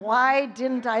Why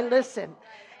didn't I listen?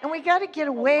 And we got to get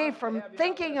away from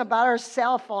thinking about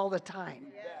ourselves all the time.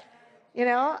 You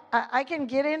know, I can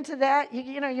get into that.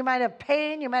 You know, you might have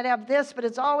pain, you might have this, but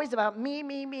it's always about me,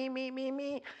 me, me, me, me,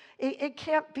 me. It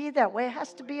can't be that way. It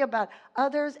has to be about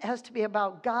others. It has to be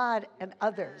about God and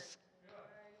others.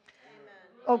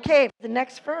 Okay, the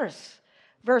next verse,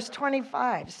 verse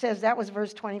 25 says, that was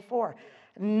verse 24.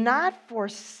 Not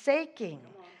forsaking.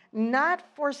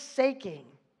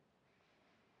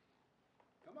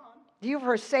 Do you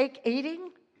forsake eating?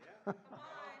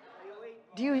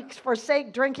 Do you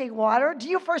forsake drinking water? Do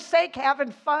you forsake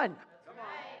having fun?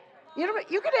 You know,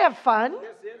 you can have fun,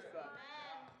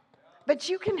 but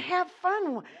you can have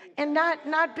fun and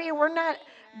not be.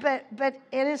 But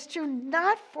it is to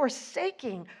not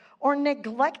forsaking or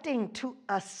neglecting to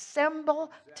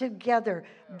assemble together.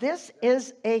 This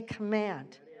is a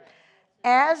command.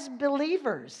 As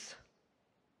believers,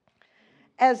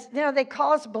 as you know, they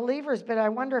call us believers, but I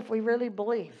wonder if we really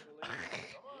believe.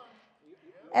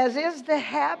 As is the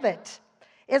habit.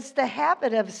 It's the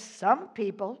habit of some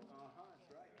people.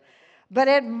 But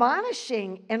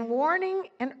admonishing and warning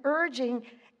and urging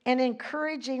and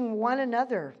encouraging one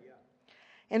another.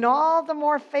 And all the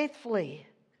more faithfully,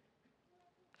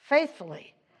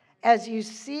 as you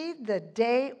see the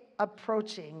day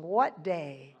approaching. What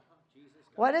day?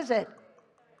 What is it?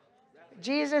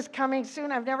 Jesus coming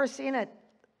soon. I've never seen it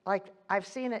like I've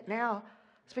seen it now.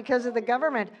 It's because of the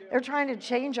government. They're trying to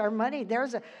change our money. There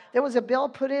was a bill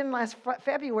put in last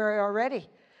February already.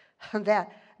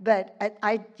 But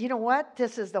I, you know what?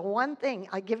 This is the one thing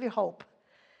I give you hope.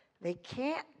 They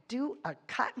can't do a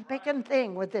cotton picking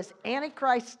thing with this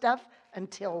Antichrist stuff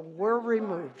until we're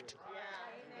removed.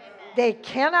 They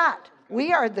cannot.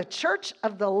 We are the church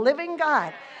of the living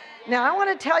God. Now, I want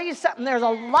to tell you something. There's a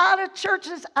lot of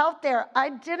churches out there. I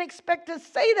didn't expect to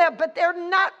say that, but they're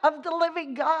not of the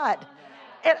living God.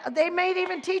 And they may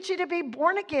even teach you to be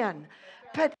born again.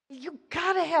 But you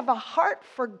got to have a heart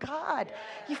for God.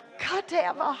 You've got to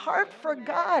have a heart for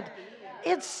God.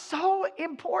 It's so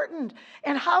important.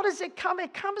 And how does it come?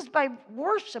 It comes by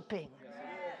worshiping.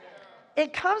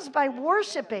 It comes by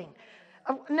worshiping.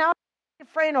 Now,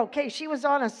 Fran, okay, she was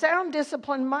on a sound,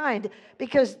 disciplined mind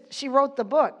because she wrote the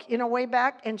book, you know, way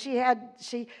back, and she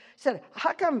said,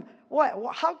 how can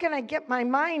I get my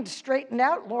mind straightened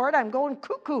out, Lord? I'm going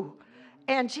cuckoo.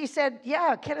 And she said,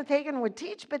 yeah, Kenneth Hagin would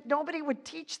teach, but nobody would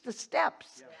teach the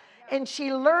steps. And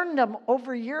she learned them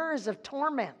over years of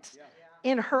torment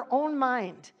in her own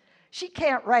mind. She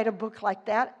can't write a book like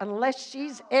that unless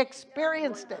she's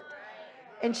experienced it.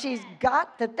 And she's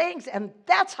got the things, and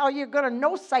that's how you're going to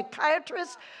know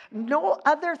psychiatrists. No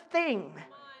other thing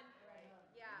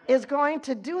is going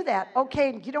to do that.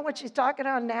 Okay, you know what she's talking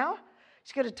on now?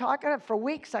 She's going to talk on it for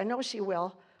weeks. I know she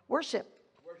will. Worship.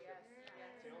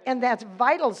 And that's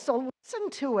vital, so listen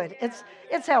to it.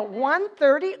 It's at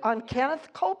 1:30 on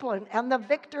Kenneth Copeland and the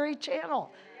Victory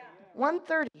Channel.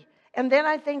 1:30. And then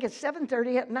I think it's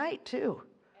 7:30 at night, too.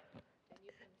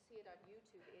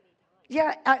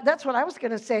 Yeah, that's what I was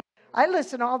going to say. I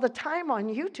listen all the time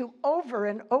on YouTube, over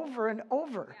and over and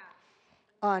over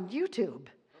on YouTube.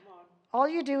 All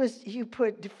you do is you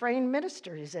put Dufresne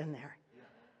Ministries in there.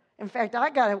 In fact, I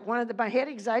got it. One of my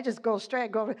headings, I just go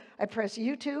straight. I press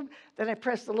YouTube, then I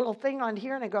press the little thing on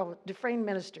here, and I go Dufresne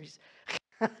Ministries.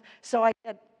 So I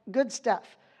get good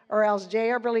stuff, or else J.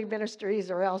 Eberly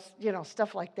Ministries, or else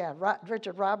stuff like that.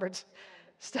 Richard Roberts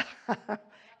stuff,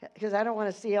 because I don't want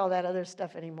to see all that other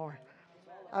stuff anymore.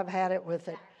 I've had it with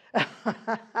it.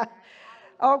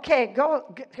 Okay,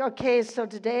 so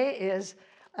today is,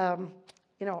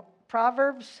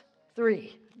 Proverbs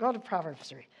 3. Go to Proverbs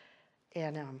 3.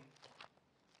 And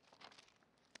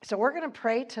so we're going to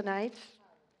pray tonight.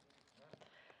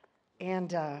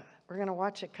 And we're going to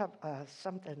watch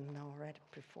something right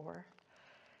before.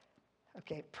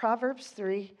 Okay, Proverbs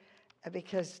 3,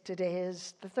 because today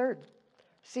is the 3rd.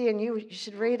 See, and you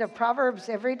should read a Proverbs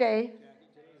every day.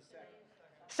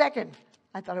 2nd.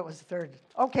 I thought it was the 3rd.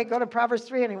 Okay, go to Proverbs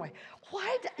 3 anyway.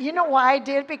 Why? You know why I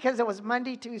did? Because it was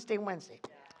Monday, Tuesday, Wednesday.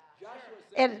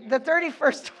 And the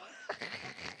 31st,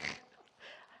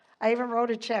 I even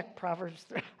wrote a check, Proverbs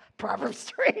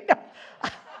 3. No.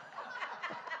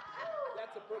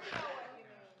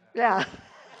 Yeah.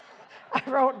 I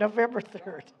wrote November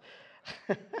 3rd.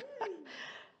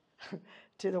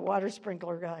 To the water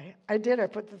sprinkler guy. I did. I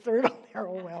put the 3rd on there.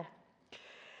 Oh, well.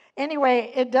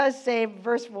 Anyway, it does say,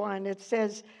 verse 1, it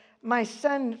says, my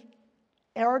son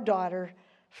or daughter,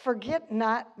 forget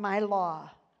not my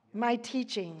law, my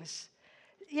teachings.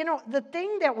 You know, the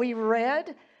thing that we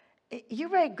read, you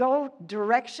may go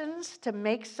directions to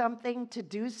make something, to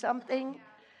do something.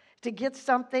 to get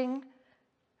something.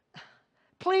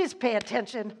 Please pay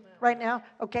attention right now,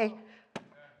 okay?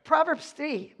 Proverbs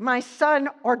 3, my son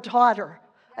or daughter,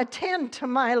 attend to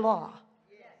my law.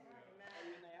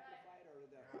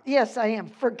 Yes, I am.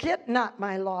 Forget not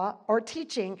my law or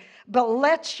teaching, but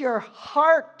let your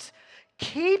heart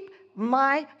keep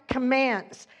my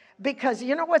commands. Because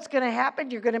you know what's going to happen?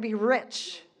 You're going to be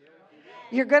rich.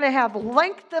 You're going to have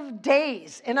length of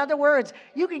days. In other words,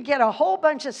 you can get a whole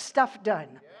bunch of stuff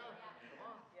done.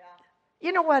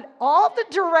 You know what? All the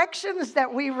directions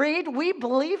that we read, we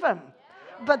believe them.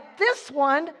 But this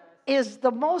one is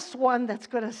the most one that's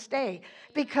going to stay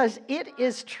because it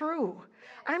is true.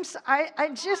 I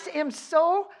just am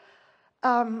so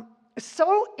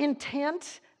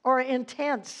intense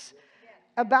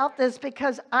about this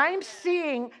because I'm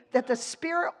seeing that the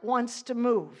Spirit wants to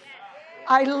move.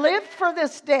 I lived for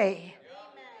this day,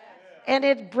 and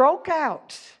it broke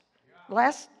out.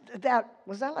 Was that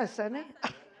last Sunday?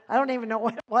 I don't even know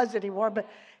what it was anymore, but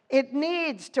it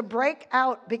needs to break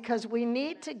out because we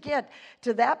need to get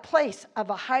to that place of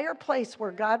a higher place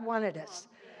where God wanted us.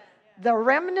 The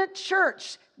remnant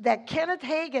church that Kenneth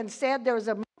Hagin said there was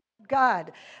a move of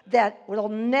God that will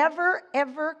never,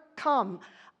 ever come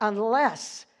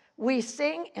unless we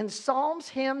sing in psalms,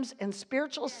 hymns, and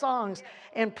spiritual songs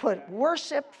and put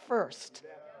worship first.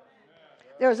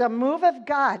 There's a move of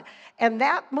God, and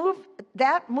that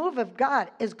move of God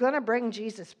is going to bring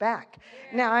Jesus back.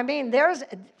 Now, I mean, there's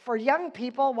for young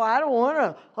people. Well, I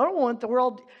don't want the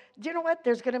world. Do you know what?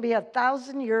 There's going to be a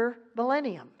 1,000-year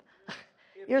millennium.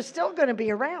 You're still going to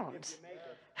be around,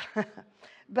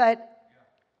 but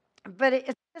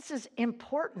this is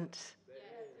important.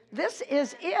 This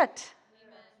is it.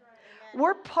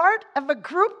 We're part of a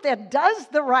group that does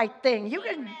the right thing. You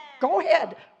can go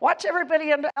ahead, watch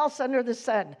everybody else under the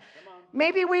sun.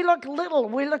 Maybe we look little,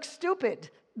 we look stupid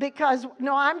because,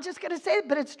 no, I'm just going to say it,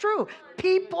 but it's true.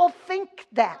 People think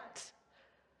that,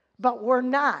 but we're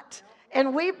not.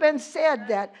 And we've been said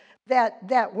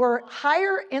that we're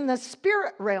higher in the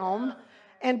spirit realm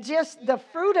and just the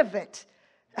fruit of it.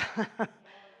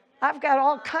 I've got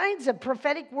all kinds of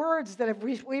prophetic words that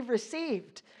we've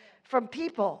received from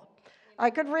people. I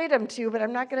could read them to you, but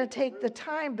I'm not going to take the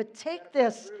time. But take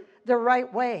this the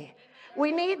right way.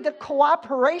 We need the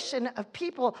cooperation of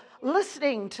people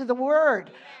listening to the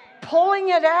word, pulling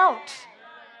it out.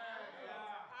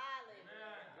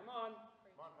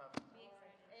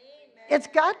 It's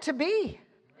got to be.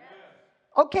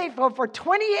 Okay, for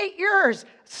 28 years,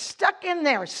 stuck in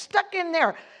there.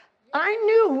 I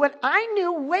knew what I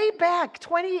knew way back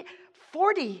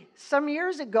 40 some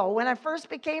years ago when I first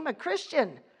became a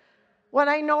Christian. What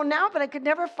I know now, but I could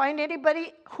never find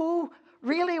anybody who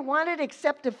really wanted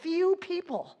except a few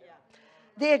people.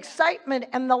 The excitement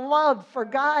and the love for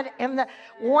God and the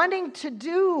wanting to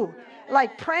do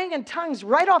like praying in tongues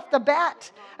right off the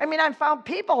bat. I mean, I found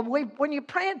people, when you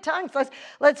pray in tongues,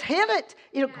 let's hit it.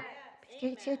 You know,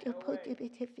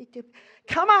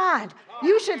 come on.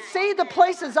 You should see the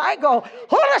places I go.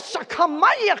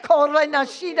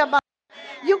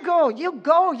 You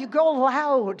go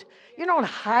loud. You don't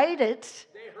hide it.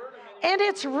 And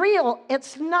it's real.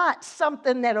 It's not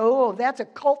something that, that's a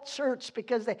cult church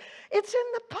because it's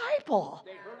in the Bible.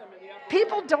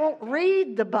 People don't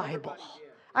read the Bible.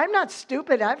 I'm not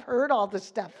stupid. I've heard all the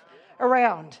stuff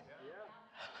around.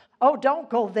 Oh, don't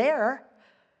go there.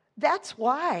 That's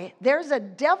why there's a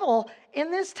devil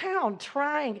in this town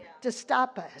trying to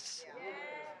stop us.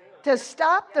 To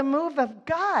stop the move of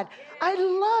God. I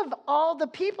love all the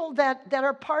people that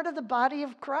are part of the body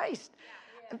of Christ.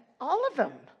 All of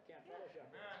them.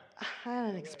 I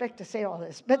didn't expect to say all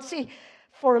this. But see,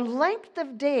 for length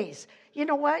of days, you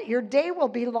know what? Your day will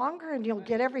be longer and you'll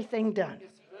get everything done.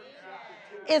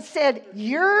 It said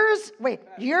years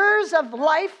of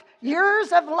life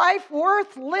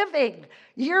worth living.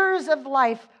 Years of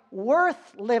life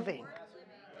worth living.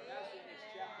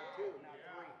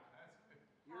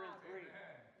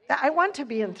 I want to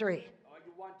be in 3.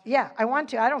 Yeah, I want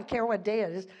to. I don't care what day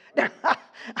it is.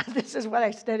 This is what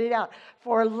I studied out.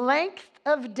 For length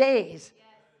of days.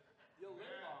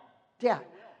 Yeah.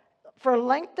 For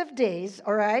length of days,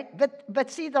 all right?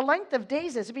 But see, the length of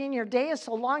days is mean your day is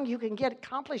so long you can get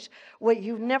accomplished what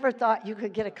you never thought you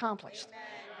could get accomplished.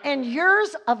 And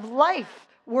years of life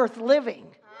worth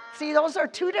living. See, those are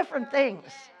 2 different things.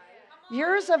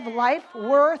 Years of life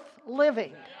worth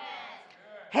living.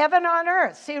 Heaven on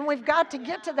earth. See, and we've got to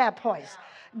get to that place.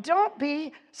 Don't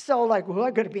be so like, well,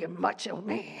 I got to be a macho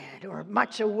man or a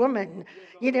macho woman,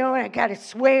 and I got to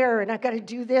swear and I got to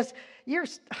do this.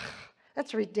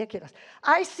 That's ridiculous.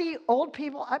 I see old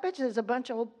people. I bet you there's a bunch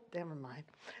of old, never mind.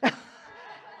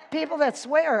 People that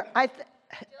swear,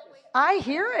 I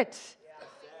hear it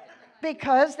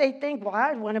because they think, well,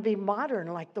 I want to be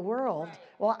modern like the world.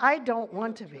 Well, I don't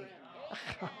want to be.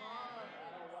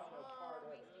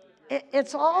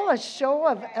 It's all a show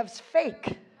of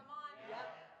fake.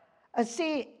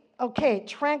 See, okay,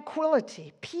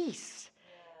 tranquility, peace,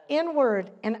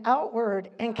 inward and outward,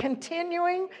 and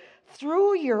continuing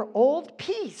through your old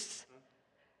peace.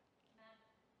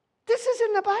 This is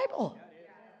in the Bible.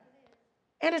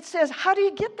 And it says, how do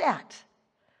you get that?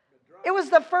 It was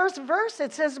the first verse.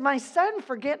 It says, my son,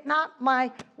 forget not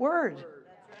my word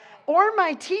or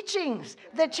my teachings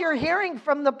that you're hearing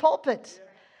from the pulpit,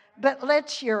 but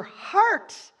let your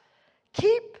heart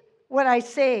keep what I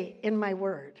say in my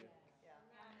word.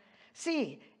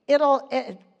 See,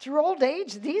 through old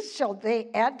age, these shall they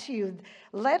add to you.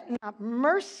 Let not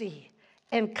mercy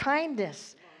and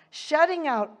kindness, shutting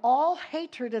out all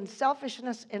hatred and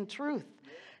selfishness and truth,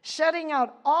 shutting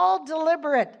out all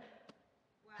deliberate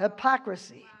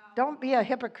hypocrisy. Don't be a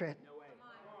hypocrite.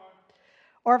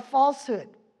 Or falsehood.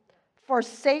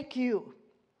 Forsake you.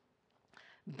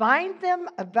 Bind them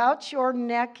about your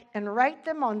neck and write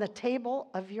them on the table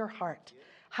of your heart.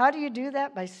 How do you do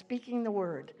that? By speaking the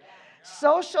word.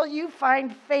 So shall you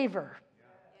find favor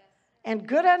and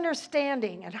good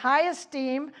understanding and high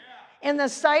esteem in the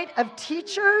sight of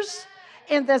teachers,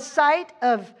 in the sight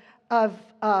of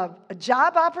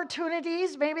job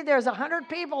opportunities. Maybe there's 100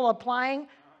 people applying.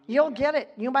 You'll get it.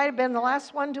 You might have been the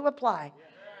last one to apply.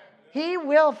 You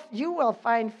will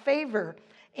find favor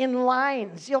in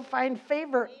lines. You'll find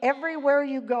favor everywhere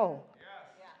you go.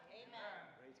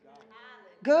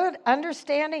 Good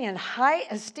understanding and high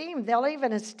esteem. They'll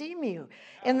even esteem you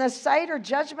in the sight or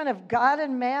judgment of God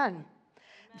and man.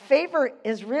 Favor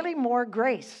is really more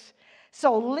grace.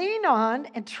 So lean on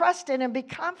and trust in and be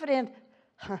confident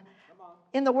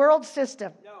in the world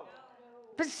system.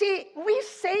 But see, we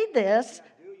say this,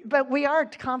 but we are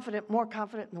more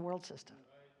confident in the world system.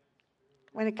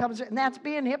 When it comes, and that's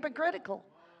being hypocritical.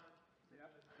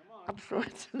 I'm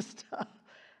throwing some stuff.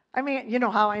 I mean, you know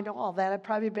how I know all that. I've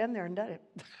probably been there and done it.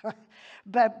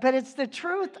 but it's the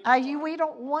truth. We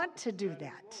don't want to do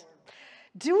that.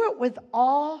 Do it with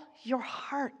all your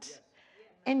heart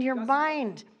and your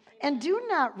mind. And do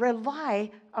not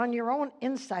rely on your own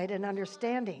insight and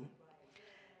understanding.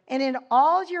 And in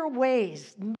all your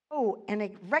ways, know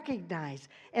and recognize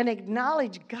and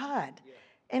acknowledge God.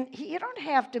 And you don't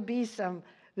have to be some,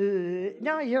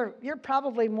 no, you're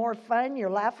probably more fun. You're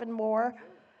laughing more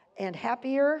and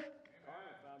happier.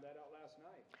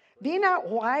 Be not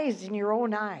wise in your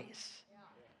own eyes.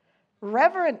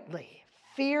 Reverently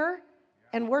fear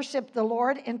and worship the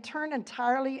Lord and turn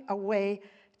entirely away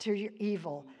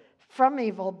from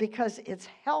evil, because it's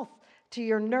health to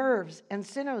your nerves and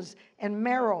sinews and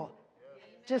marrow.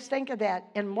 Just think of that.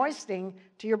 And moistening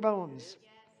to your bones.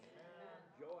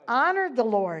 Honor the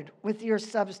Lord with your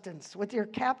substance, with your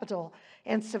capital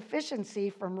and sufficiency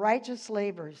from righteous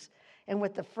labors, and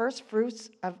with the first fruits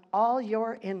of all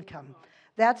your income.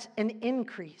 That's an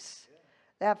increase.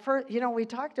 We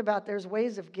talked about there's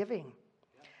ways of giving.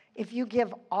 If you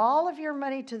give all of your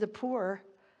money to the poor,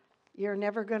 you're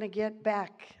never going to get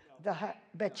back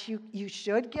but you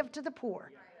should give to the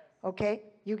poor. Okay?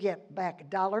 You get back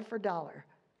dollar for dollar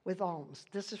with alms.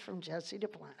 This is from Jesse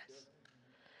Duplantis.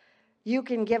 You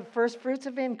can give first fruits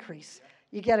of increase.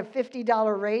 You get a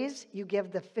 $50 raise, you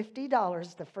give the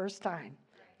 $50 the first time.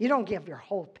 You don't give your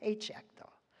whole paycheck,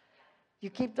 though. You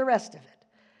keep the rest of it.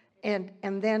 And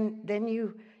then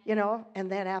you and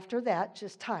then after that,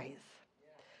 just tithe.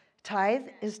 Tithe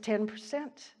is 10%.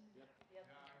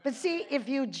 But see, if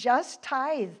you just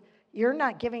tithe, you're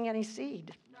not giving any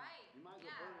seed.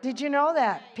 Did you know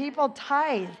that? People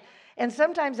tithe. And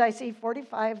sometimes I see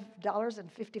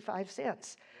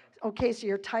 $45.55. Okay, so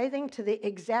you're tithing to the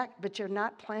exact, but you're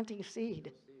not planting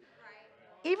seed.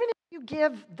 Even if you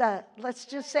give let's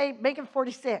just say, make it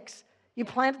 46, you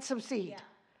planted some seed.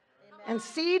 And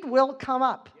seed will come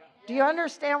up. Do you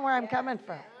understand where I'm coming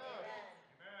from?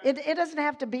 It doesn't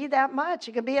have to be that much.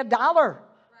 It can be $1.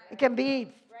 It can be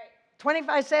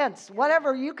 25 cents,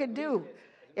 whatever you can do,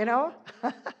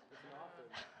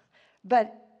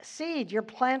 But seed, you're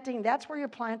planting, that's where you're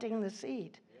planting the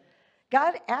seed.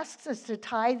 God asks us to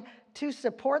tithe to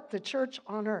support the church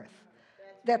on earth,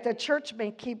 that the church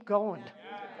may keep going.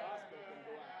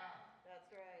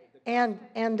 And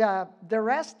the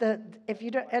rest, if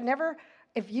you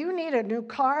need a new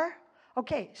car,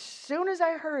 okay, soon as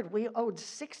I heard we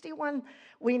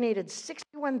needed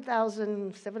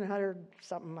 61,700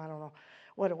 something, I don't know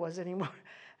what it was anymore.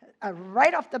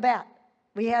 Right off the bat,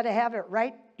 we had to have it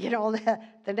right,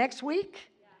 the next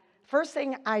week. First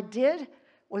thing I did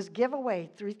was give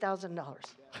away $3,000.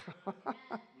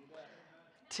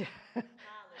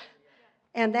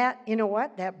 And that, you know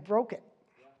what? That broke it.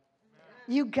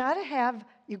 You got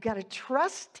to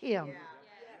trust him.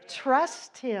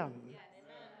 Trust him.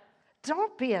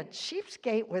 Don't be a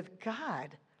cheapskate with God.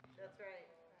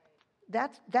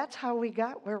 That's how we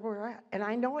got where we're at. And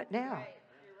I know it now.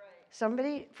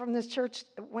 Somebody from this church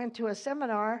went to a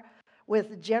seminar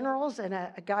with generals and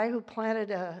a guy who planted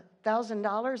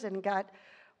 $1,000 and got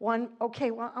one.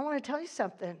 Okay, well, I want to tell you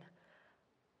something.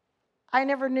 I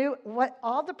never knew what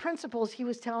all the principles he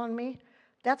was telling me.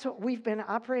 That's what we've been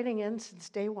operating in since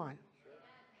day one.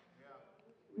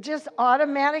 Just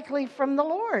automatically from the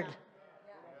Lord.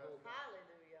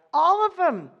 All of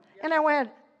them. And I went,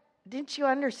 didn't you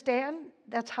understand?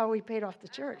 That's how we paid off the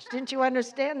church. Didn't you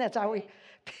understand? That's how we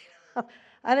paid off.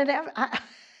 I didn't have.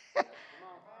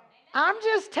 I'm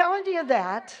just telling you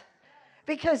that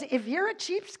because if you're a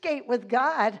cheapskate with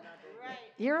God,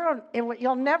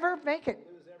 you'll never make it.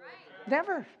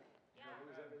 Never.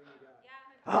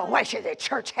 Oh, why should the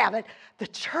church have it? The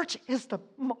church is the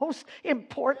most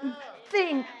important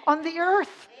thing on the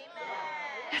earth.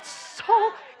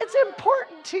 It's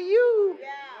important to you,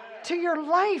 to your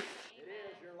life.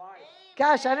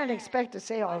 Gosh, I didn't expect to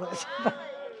say all this.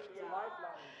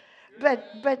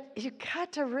 But you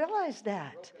got to realize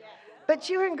that. But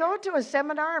you can go to a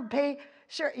seminar and pay,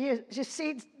 sure, you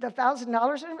seed the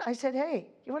 $1,000. I said, hey,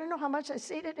 you want to know how much I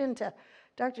seeded into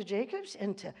Dr. Jacobs,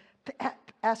 into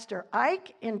Pastor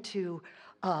Ike, into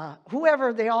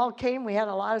whoever they all came. We had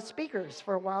a lot of speakers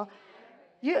for a while.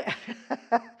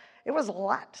 It was a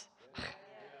lot.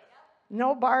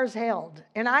 No bars held.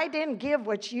 And I didn't give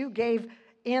what you gave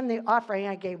in the offering.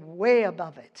 I gave way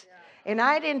above it. And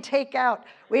we didn't take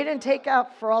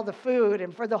out for all the food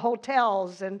and for the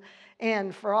hotels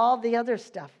and for all the other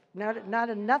stuff. Not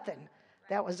a nothing.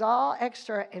 That was all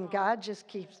extra, and God just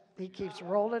keeps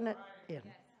rolling it in.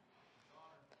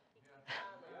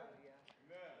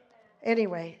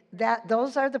 Anyway,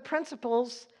 those are the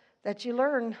principles that you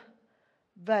learn,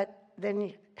 but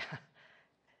then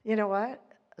you know what?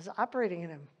 I was operating in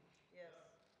them.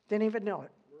 Didn't even know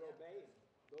it.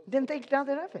 Didn't think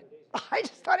nothing of it. I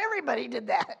just thought everybody did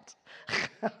that.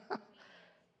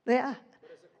 Yeah.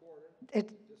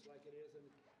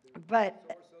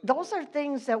 But those are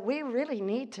things that we really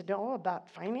need to know about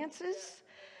finances,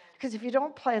 because if you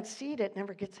don't plant seed, it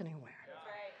never gets anywhere.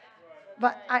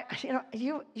 But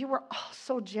you were all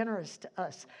so generous to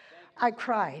us. I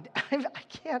cried. I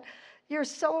can't. You're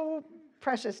so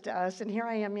precious to us, and here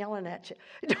I am yelling at you.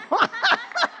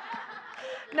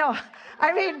 No,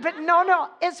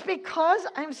 it's because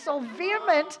I'm so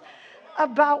vehement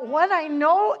about what I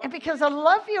know, and because I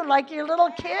love you like your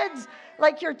little kids,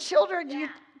 like your children.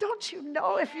 Don't you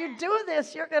know if you do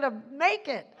this, you're going to make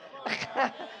it.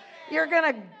 You're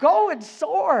going to go and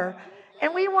soar.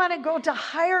 And we want to go to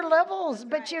higher levels,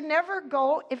 but you never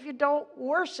go if you don't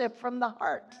worship from the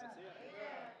heart.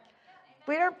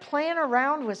 We aren't playing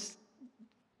around with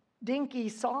dinky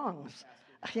songs,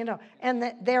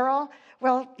 and they're all,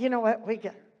 well, you know what, we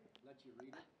get. Let you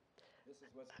read it. This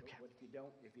is what if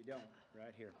you don't,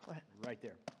 right here, right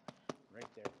there.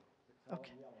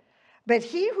 Okay. But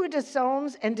he who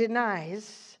disowns and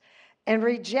denies and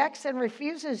rejects and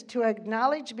refuses to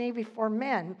acknowledge me before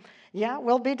men,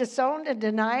 will be disowned and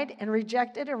denied and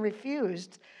rejected and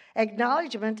refused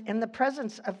acknowledgement in the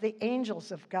presence of the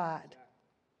angels of God.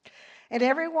 And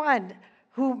everyone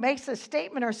who makes a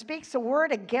statement or speaks a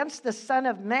word against the Son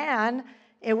of Man,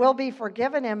 it will be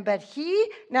forgiven him. But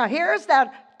now here's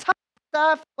that tough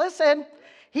stuff. Listen,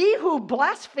 he who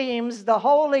blasphemes the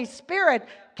Holy Spirit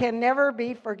can never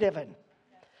be forgiven.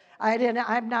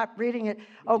 I'm not reading it.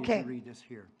 Okay. Did you read this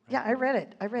here? Right Yeah, I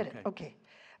read it. Okay.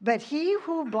 But he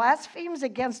who blasphemes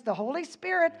against the Holy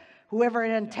Spirit, whoever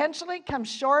intentionally comes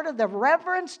short of the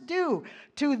reverence due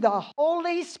to the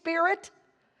Holy Spirit,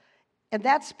 and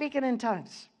that's speaking in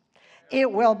tongues,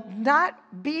 it will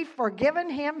not be forgiven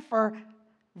him,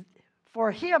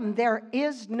 for him there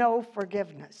is no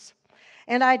forgiveness.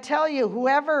 And I tell you,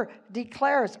 whoever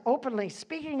declares openly,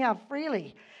 speaking out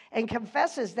freely, and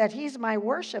confesses that he's my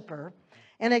worshiper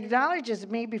and acknowledges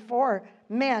me before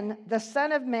men, the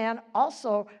Son of Man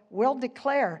also will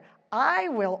declare. I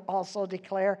will also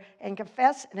declare and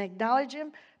confess and acknowledge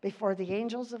him before the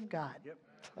angels of God. Yep.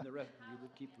 And the rest, you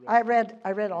would keep the rest.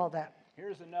 I read all that.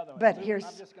 Here's another one. But I'm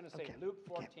just going to say, okay. Luke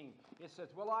 14. Okay. It says,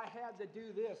 well, I had to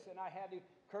do this, and I had to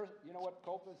curse. You know what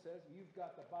Copeland says? You've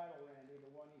got the Bible, Randy,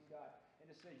 the one he's got. And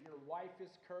it says, your wife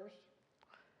is cursed.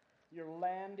 Your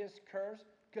land is cursed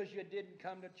because you didn't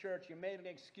come to church. You made an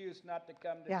excuse not to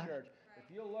come to church. If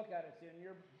If you look at it, it's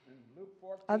in Luke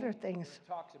 14. Other things. It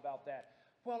talks about that.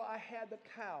 Well, I had the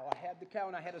cow,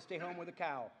 and I had to stay home with the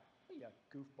cow. You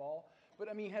goofball. But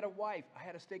I mean, he had a wife. I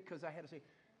had to stay because I had to say.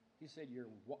 He said, your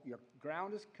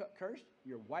ground is cursed,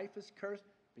 your wife is cursed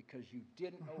because you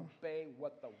didn't obey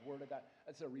what the Word of God.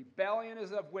 It's a rebellion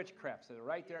is of witchcraft. It says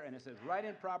right there, and it says right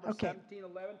in Proverbs 17:11,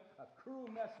 a cruel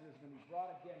messenger is going to be brought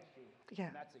against you. Yeah.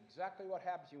 And that's exactly what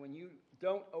happens to you when you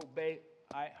don't obey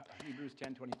Hebrews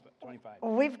 10:25.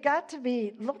 Well, we've got to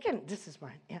be looking. This is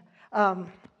mine. Yeah.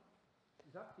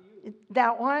 It's up to you.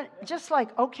 That one, just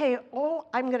like, okay,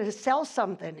 I'm going to sell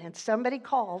something, and somebody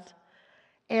called,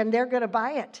 and they're going to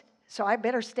buy it. So I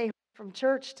better stay from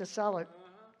church to sell it.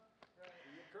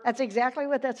 That's exactly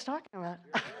what that's talking about.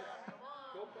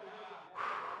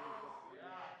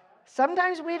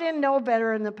 Sometimes we didn't know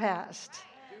better in the past,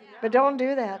 but don't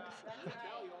do that.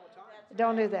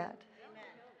 Don't do that.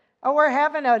 Oh, we're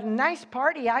having a nice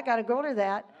party. I got to go to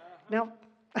that. No.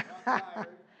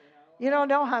 You don't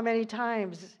know how many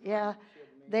times. Yeah.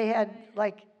 They had,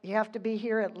 like, you have to be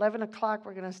here at 11 o'clock.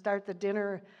 We're going to start the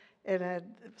dinner in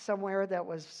somewhere that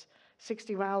was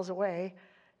 60 miles away.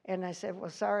 And I said, well,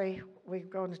 sorry, we're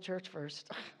going to church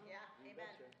first. Yeah,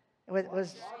 amen.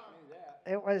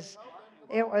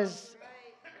 It was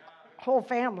whole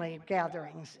family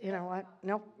gatherings. You know what?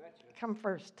 Nope. Come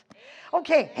first.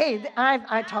 Okay. Hey,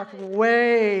 I talked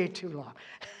way too long.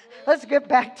 Let's get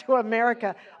back to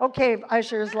America. Okay,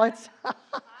 ushers, let's.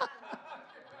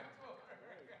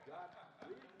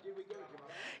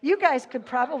 You guys could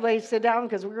probably sit down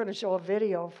because we're going to show a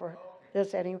video for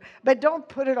this anyway. But don't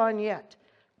put it on yet.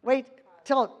 Wait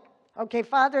till, okay,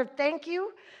 Father, thank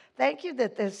you. Thank you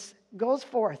that this goes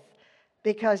forth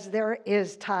because there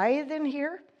is tithe in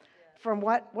here from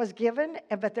what was given,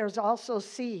 but there's also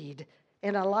seed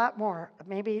and a lot more,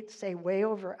 maybe say way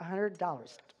over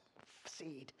 $100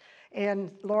 seed.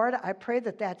 And Lord, I pray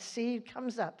that that seed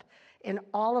comes up in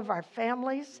all of our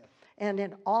families and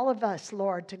in all of us,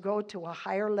 Lord, to go to a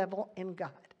higher level in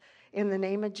God. In the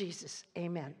name of Jesus,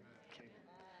 amen.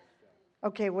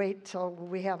 Okay, wait till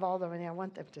we have all the money. I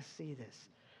want them to see this.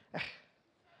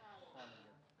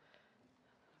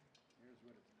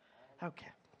 Okay.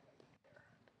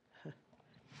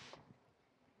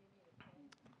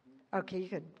 Okay, you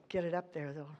could get it up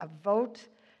there, though. A vote,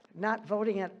 not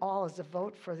voting at all, is a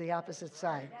vote for the opposite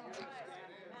side.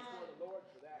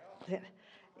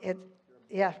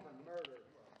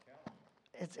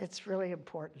 It's really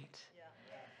important.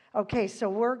 Okay, so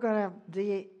we're going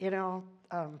to,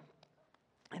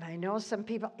 and I know some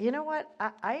people, you know what?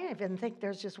 I even think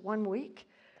there's just 1 week.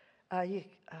 I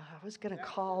was going to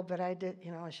call, but I did,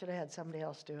 I should have had somebody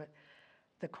else do it.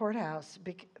 The courthouse,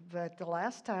 but the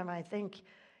last time I think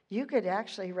you could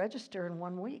actually register in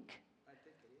 1 week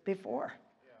before.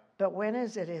 But when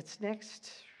is it? It's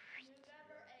next.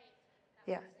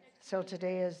 Yeah, so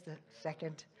today is the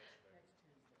 2nd.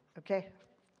 Okay,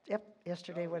 yep,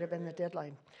 yesterday would have been the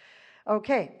deadline.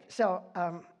 Okay, so,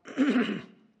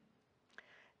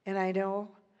 and I know,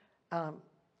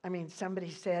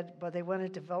 somebody said, well, they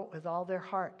wanted to vote with all their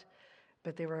heart,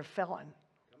 but they were a felon,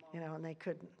 and they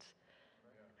couldn't.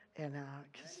 And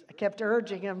 'cause I kept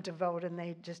urging them to vote, and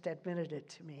they just admitted it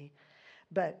to me.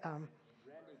 But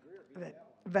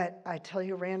I tell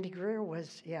you, Randy Greer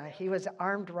was, he was an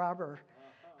armed robber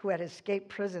who had escaped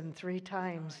prison 3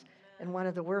 times in one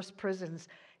of the worst prisons,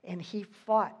 and he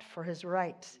fought for his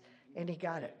rights, and he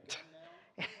got it.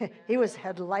 He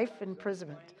had life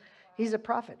imprisonment. He's a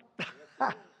prophet.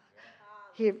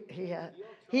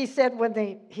 He said when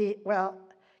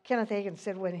Kenneth Hagin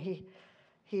said when he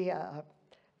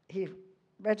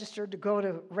registered to go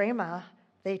to Rhema,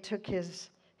 they took his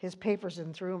papers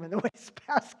and threw them in the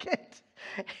wastebasket.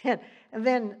 And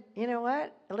then, you know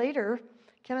what? Later,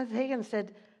 Kenneth Hagin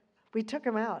said, we took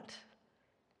him out.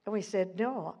 And we said,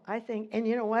 no, I think, and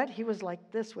you know what? He was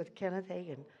like this with Kenneth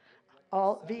Hagin.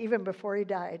 Even before he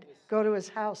died, go to his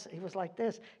house. He was like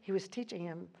this. He was teaching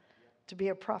him to be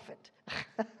a prophet.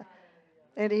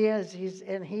 And he is.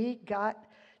 He got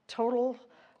total,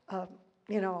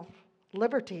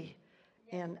 liberty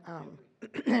and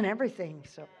everything.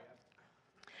 So,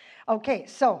 okay,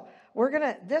 so we're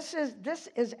gonna. This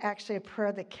is actually a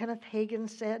prayer that Kenneth Hagin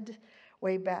said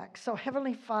way back. So,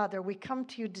 Heavenly Father, we come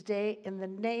to you today in the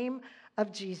name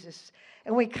of Jesus,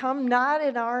 and we come not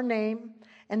in our name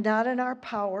and not in our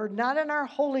power, not in our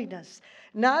holiness,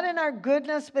 not in our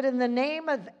goodness, but in the name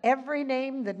of every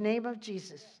name, the name of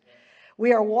Jesus.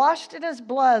 We are washed in his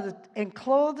blood and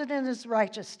clothed in his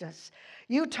righteousness.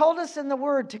 You told us in the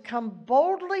word to come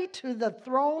boldly to the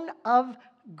throne of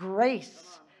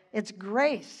grace. It's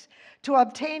grace. To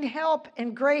obtain help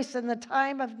and grace in the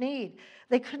time of need.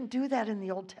 They couldn't do that in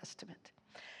the Old Testament.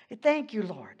 Thank you,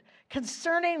 Lord.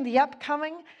 Concerning the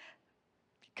upcoming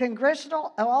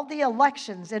congressional, all the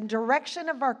elections and direction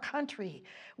of our country,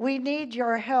 we need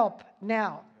your help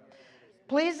now.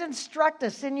 Please instruct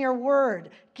us in your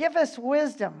word. Give us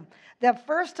wisdom that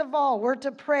first of all we're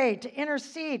to pray, to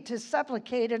intercede, to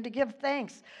supplicate, and to give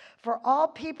thanks for all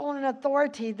people in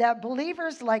authority, that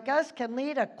believers like us can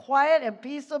lead a quiet and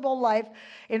peaceable life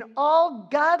in all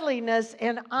godliness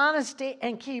and honesty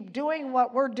and keep doing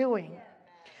what we're doing.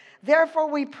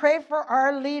 Therefore, we pray for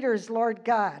our leaders, Lord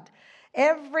God.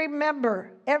 Every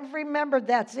member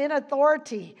that's in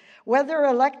authority, whether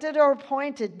elected or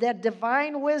appointed, that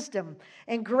divine wisdom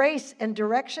and grace and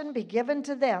direction be given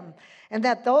to them, and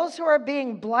that those who are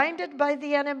being blinded by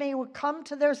the enemy will come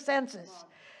to their senses.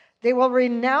 They will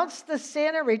renounce the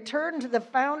sin and return to the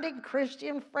founding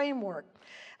Christian framework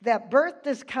that birthed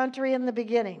this country in the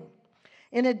beginning.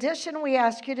 In addition, we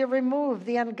ask you to remove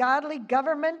the ungodly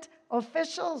government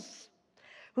officials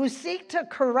who seek to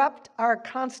corrupt our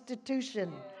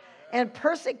Constitution and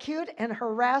persecute and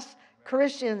harass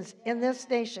Christians in this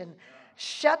nation.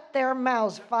 Shut their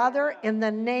mouths, Father, in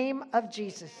the name of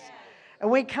Jesus. And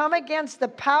we come against the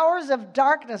powers of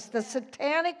darkness, the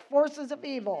satanic forces of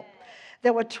evil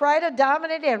that would try to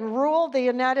dominate and rule the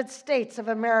United States of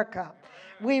America.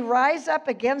 We rise up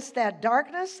against that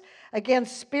darkness,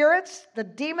 against spirits, the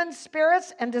demon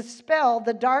spirits, and dispel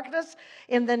the darkness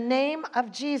in the name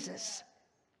of Jesus.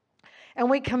 And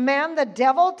we command the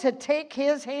devil to take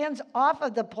his hands off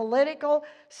of the political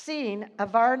scene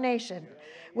of our nation.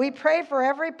 We pray for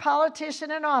every politician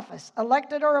in office,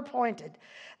 elected or appointed,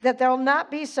 that they'll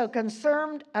not be so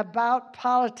concerned about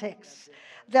politics,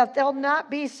 that they'll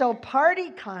not be so party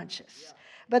conscious,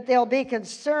 but they'll be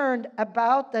concerned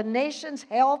about the nation's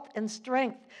health and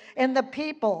strength and the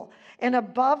people, and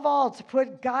above all, to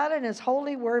put God and his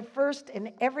holy word first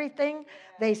in everything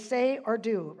they say or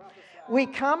do. We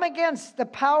come against the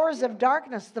powers of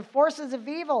darkness, the forces of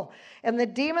evil, and the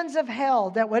demons of hell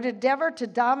that would endeavor to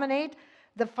dominate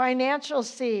the financial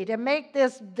seed and make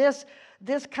this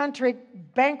country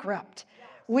bankrupt.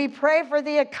 We pray for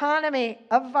the economy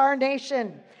of our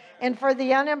nation and for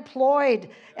the unemployed,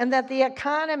 and that the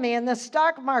economy and the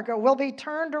stock market will be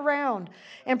turned around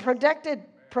and protected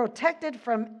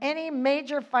from any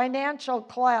major financial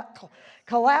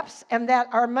collapse, and that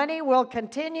our money will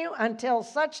continue until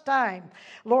such time,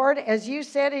 Lord, as you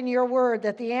said in your word,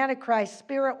 that the Antichrist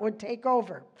spirit would take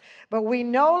over. But we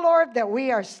know, Lord, that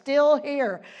we are still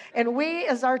here, and we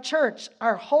as our church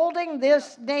are holding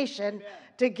this nation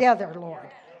together, Lord,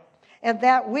 and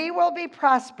that we will be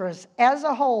prosperous as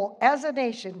a whole, as a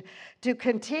nation, to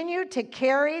continue to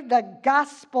carry the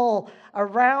gospel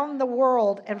around the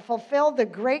world and fulfill the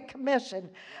Great Commission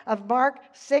of Mark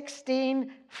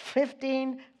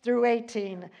 16:15 through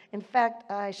 18. In fact,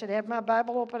 I should have my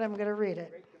Bible open. I'm going to read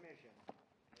it.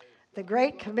 The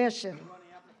Great Commission.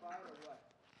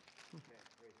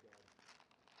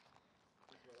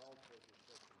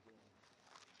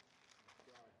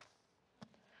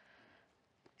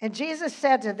 And Jesus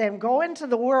said to them, go into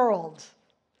the world.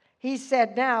 He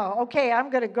said, now, okay,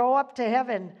 I'm going to go up to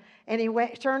heaven. And he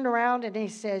turned around and he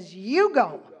says, you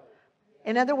go.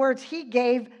 In other words, he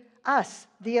gave us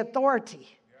the authority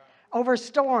over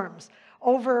storms,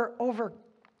 over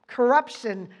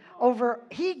corruption,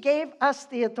 he gave us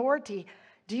the authority.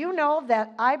 Do you know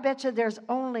that I bet you there's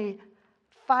only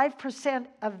 5%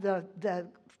 of the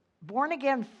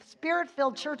born-again,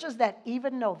 spirit-filled churches that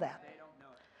even know that?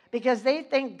 Because they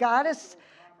think God is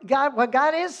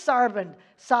sovereign,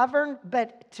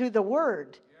 but to the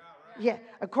word. Yeah,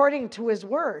 according to his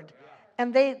word.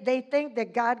 And they think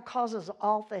that God causes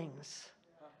all things.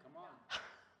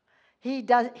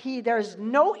 There's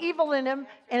no evil in him,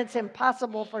 and it's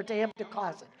impossible for him to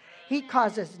cause it. He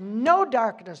causes no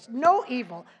darkness, no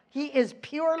evil. He is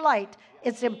pure light.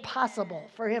 It's impossible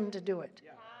for him to do it.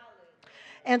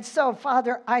 And so,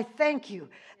 Father, I thank you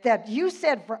that you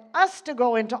said for us to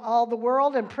go into all the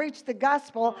world and preach the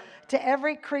gospel to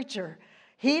every creature.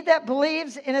 He that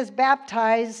believes and is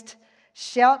baptized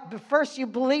first you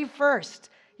believe first.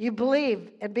 You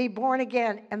believe and be born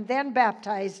again and then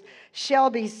baptized shall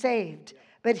be saved.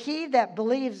 But he that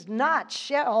believes not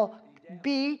shall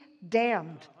be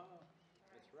damned.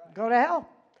 Go to hell.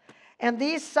 And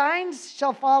these signs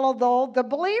shall follow the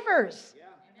believers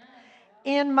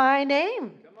in my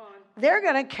name. They're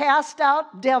going to cast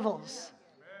out devils.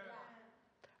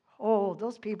 Oh,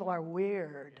 those people are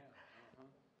weird.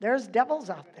 There's devils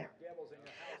out there.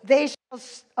 They shall,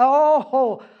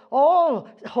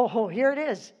 here it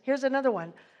is. Here's another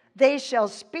one. They shall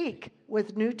speak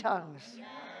with new tongues.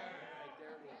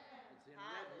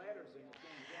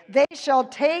 They shall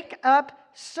take up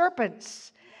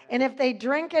serpents, and if they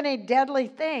drink any deadly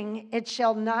thing, it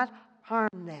shall not harm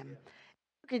them.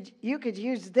 You could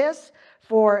use this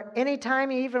for any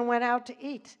time you even went out to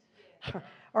eat,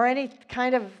 or any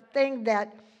kind of thing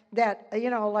that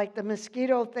like the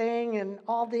mosquito thing and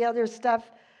all the other stuff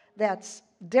that's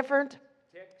different,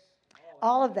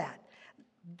 all of that.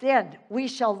 Then we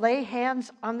shall lay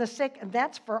hands on the sick, and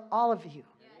that's for all of you.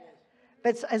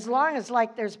 But as long as,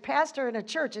 like, there's pastor in a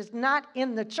church, it's not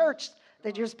in the church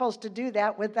that you're supposed to do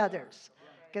that with others,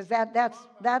 because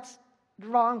that's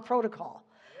wrong protocol.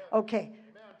 Okay.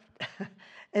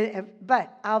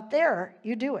 But out there,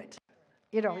 you do it.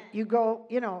 You go,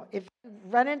 if you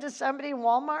run into somebody in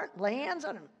Walmart, lay hands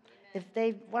on them if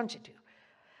they want you to.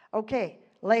 Okay,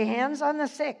 lay hands on the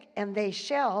sick, and they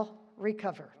shall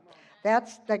recover.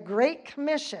 That's the Great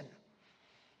Commission.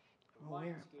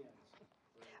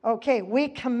 Okay, we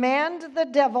command the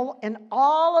devil and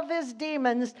all of his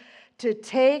demons to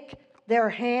take their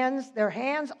hands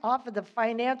off of the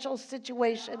financial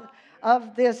situation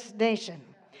of this nation.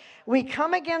 We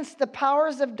come against the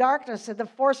powers of darkness and the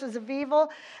forces of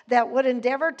evil that would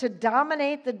endeavor to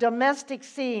dominate the domestic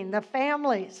scene, the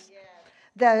families,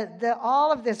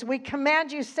 all of this. We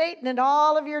command you, Satan, and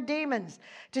all of your demons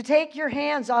to take your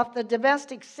hands off the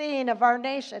domestic scene of our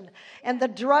nation, and the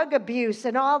drug abuse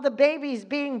and all the babies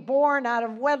being born out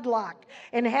of wedlock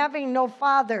and having no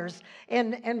fathers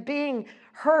and being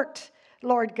hurt.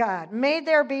 Lord God, may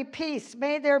there be peace,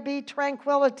 may there be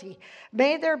tranquility,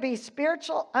 may there be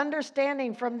spiritual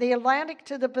understanding from the Atlantic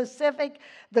to the Pacific,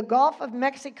 the Gulf of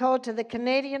Mexico to the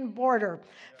Canadian border.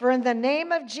 For in the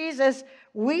name of Jesus,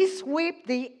 we sweep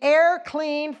the air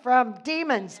clean from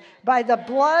demons by the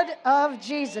blood of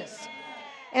Jesus,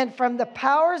 and from the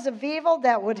powers of evil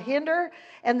that would hinder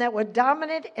and that would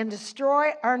dominate and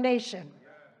destroy our nation.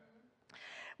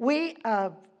 We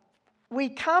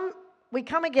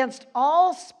come against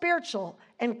all spiritual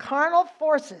and carnal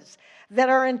forces that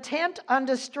are intent on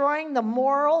destroying the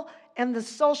moral and the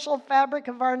social fabric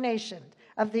of our nation,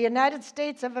 of the United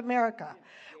States of America.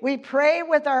 We pray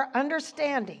with our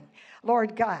understanding,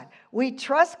 Lord God. We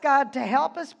trust God to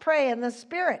help us pray in the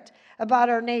Spirit about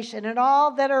our nation and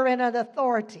all that are in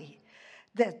authority,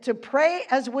 to pray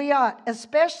as we ought,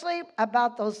 especially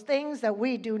about those things that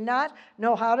we do not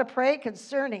know how to pray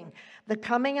concerning the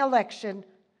coming election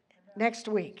next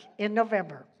week in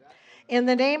November. In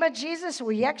the name of Jesus,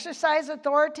 we exercise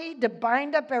authority to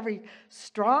bind up every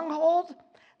stronghold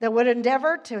that would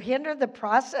endeavor to hinder the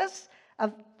process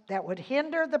of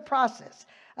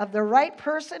the right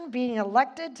person being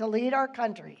elected to lead our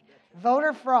country.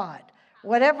 Voter fraud,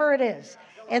 whatever it is.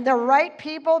 And the right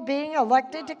people being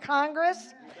elected to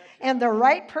Congress, and the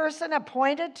right person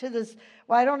appointed to this,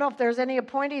 I don't know if there's any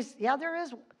appointees. Yeah, there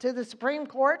is, to the Supreme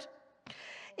Court.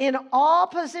 In all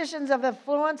positions of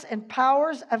influence and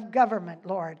powers of government,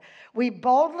 Lord, we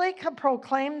boldly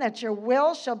proclaim that your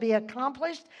will shall be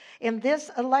accomplished in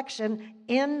this election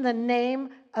in the name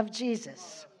of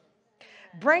Jesus.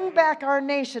 Bring back our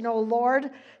nation, O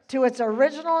Lord, to its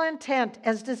original intent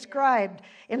as described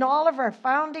in all of our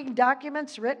founding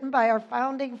documents written by our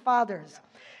founding fathers.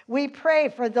 We pray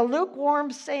for the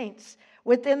lukewarm saints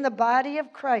within the body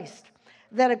of Christ,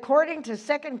 that according to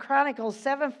 2 Chronicles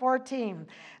 7:14,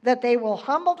 that they will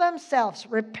humble themselves,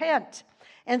 repent,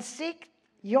 and seek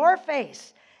your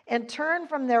face, and turn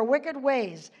from their wicked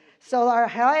ways, so our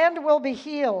land will be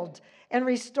healed, and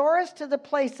restore us to the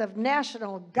place of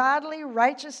national, godly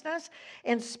righteousness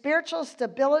and spiritual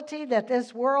stability that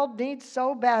this world needs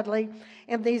so badly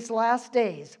in these last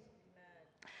days.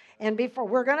 And before,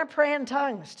 we're going to pray in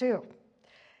tongues too.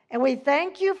 And we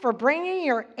thank you for bringing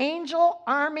your angel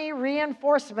army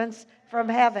reinforcements from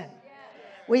heaven.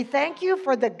 We thank you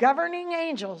for the governing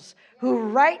angels who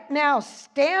right now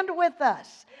stand with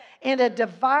us in a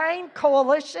divine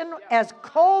coalition as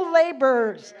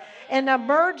co-laborers and a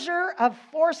merger of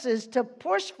forces to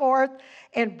push forth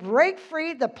and break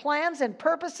free the plans and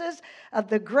purposes of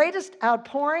the greatest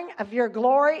outpouring of your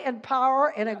glory and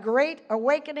power in a great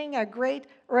awakening, a great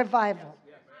revival.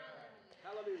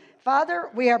 Father,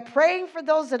 we are praying for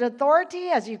those in authority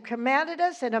as you commanded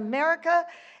us in America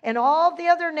and all the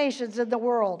other nations in the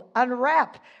world.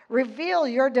 Unwrap, reveal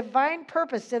your divine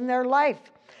purpose in their life.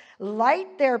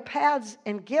 Light their paths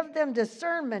and give them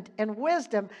discernment and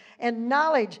wisdom and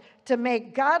knowledge to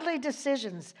make godly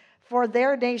decisions for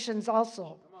their nations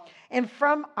also. And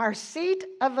from our seat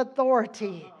of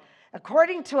authority,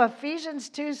 According to Ephesians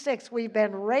 2:6, we've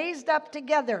been raised up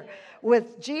together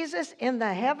with Jesus in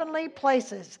the heavenly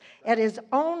places at his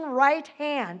own right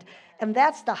hand, and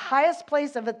that's the highest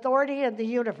place of authority in the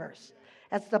universe.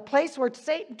 That's the place where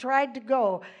Satan tried to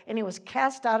go, and he was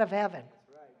cast out of heaven.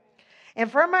 And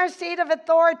from our seat of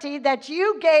authority that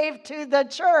you gave to the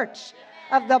church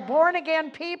of the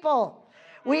born-again people,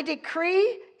 we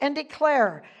decree and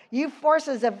declare, you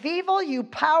forces of evil, you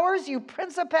powers, you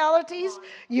principalities,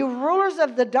 you rulers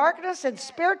of the darkness and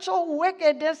spiritual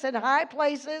wickedness in high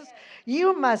places,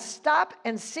 you must stop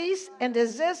and cease and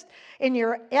desist in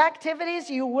your activities.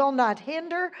 You will not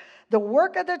hinder the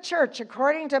work of the church,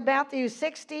 according to Matthew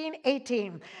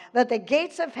 16:18, that the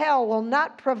gates of hell will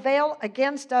not prevail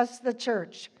against us, the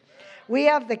church. We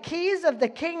have the keys of the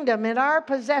kingdom in our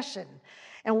possession.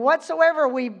 And whatsoever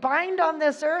we bind on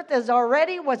this earth is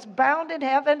already what's bound in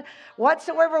heaven.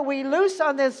 Whatsoever we loose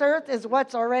on this earth is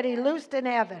what's already loosed in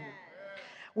heaven.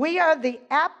 We are the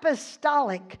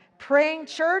apostolic praying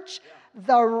church,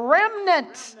 the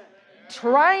remnant,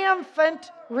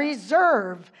 triumphant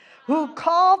reserve, who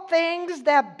call things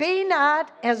that be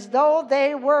not as though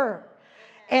they were.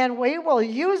 And we will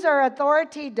use our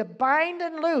authority to bind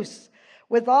and loose,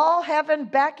 with all heaven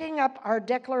backing up our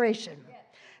declaration.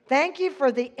 Thank you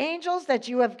for the angels that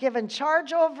you have given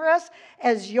charge over us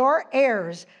as your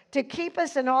heirs, to keep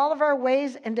us in all of our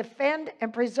ways and defend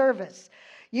and preserve us.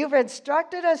 You've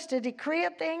instructed us to decree a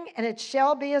thing, and it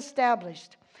shall be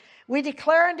established. We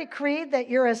declare and decree that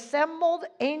your assembled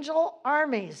angel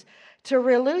armies to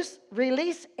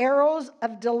release arrows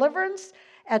of deliverance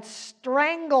at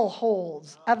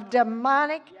strangleholds of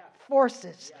demonic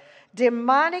forces,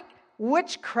 demonic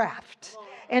witchcraft,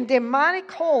 and demonic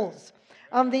holds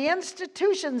on the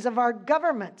institutions of our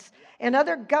governments and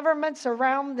other governments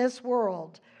around this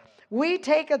world. We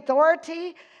take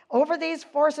authority over these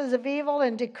forces of evil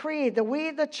and decree that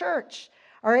we, the church,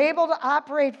 are able to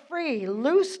operate free,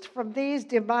 loosed from these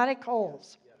demonic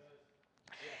holds.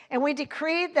 And we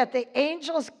decree that the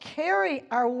angels carry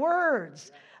our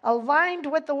words aligned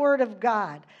with the word of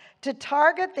God to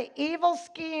target the evil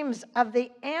schemes of the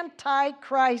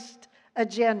Antichrist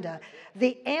agenda,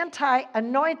 the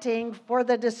anti-anointing for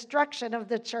the destruction of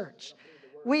the church.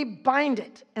 We bind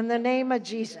it in the name of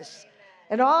Jesus.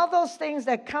 And all those things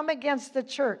that come against the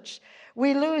church,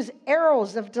 we lose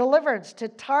arrows of deliverance to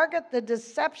target the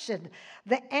deception,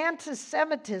 the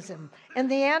anti-Semitism,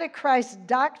 and the Antichrist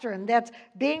doctrine that's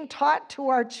being taught to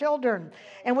our children.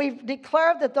 And we've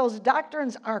declared that those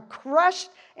doctrines are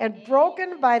crushed and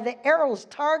broken by the arrows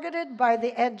targeted by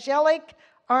the angelic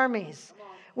armies.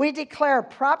 We declare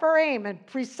proper aim and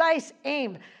precise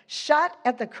aim shot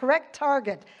at the correct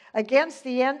target against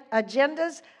the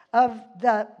agendas of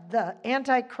the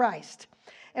Antichrist.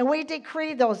 And we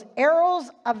decree those arrows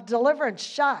of deliverance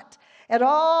shot at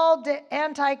all the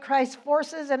Antichrist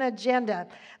forces and agenda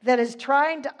that is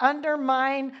trying to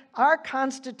undermine our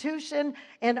Constitution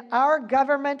and our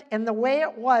government in the way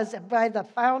it was by the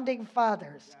founding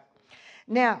fathers.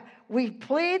 Now, we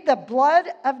plead the blood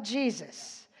of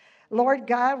Jesus. Lord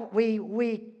God,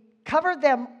 we cover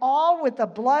them all with the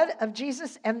blood of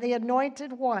Jesus and the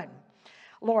Anointed One.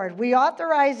 Lord, we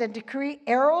authorize and decree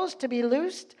arrows to be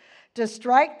loosed to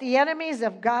strike the enemies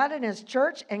of God and his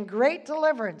church, and great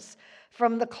deliverance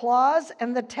from the claws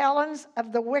and the talons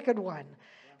of the wicked one,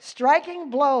 striking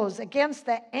blows against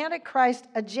the Antichrist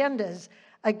agendas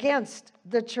against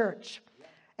the church,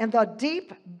 and the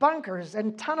deep bunkers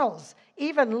and tunnels,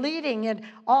 even leading in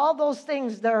all those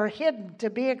things that are hidden to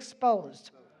be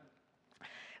exposed.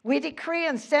 We decree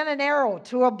and send an arrow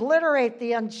to obliterate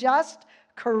the unjust,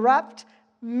 corrupt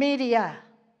media.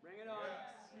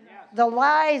 The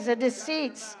lies and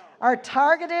deceits are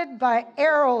targeted by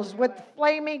arrows with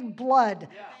flaming blood,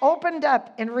 opened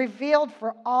up and revealed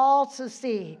for all to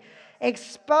see.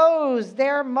 Expose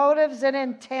their motives and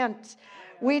intent.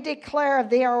 We declare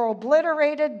they are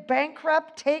obliterated,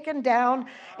 bankrupt, taken down,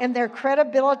 and their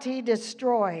credibility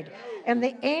destroyed. And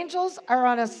the angels are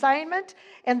on assignment,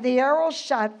 and the arrows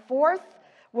shot forth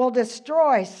will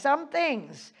destroy some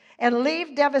things and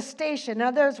leave devastation.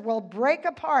 Others will break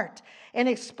apart and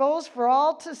expose for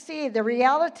all to see the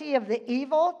reality of the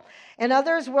evil. And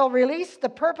others will release the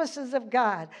purposes of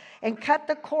God and cut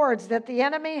the cords that the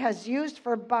enemy has used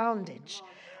for bondage.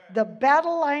 The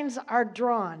battle lines are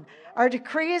drawn. Our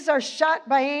decrees are shot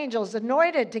by angels,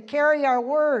 anointed to carry our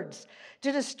words,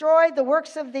 to destroy the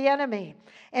works of the enemy,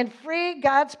 and free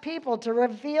God's people to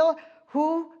reveal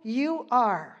who you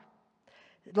are.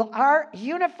 Our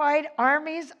unified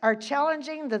armies are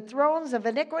challenging the thrones of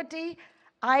iniquity,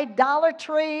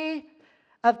 idolatry,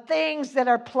 of things that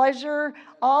are pleasure,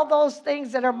 all those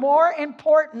things that are more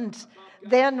important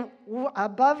than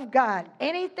above God.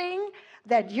 Anything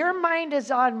that your mind is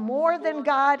on more than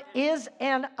God is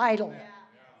an idol.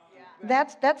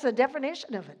 That's the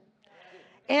definition of it.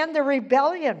 And the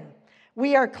rebellion.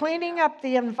 We are cleaning up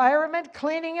the environment,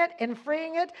 cleaning it and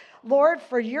freeing it, Lord,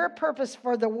 for your purpose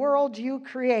for the world you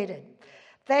created.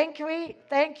 Thank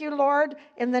you, Lord,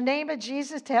 in the name of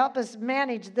Jesus, to help us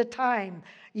manage the time,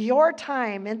 your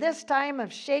time, in this time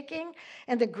of shaking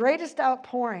and the greatest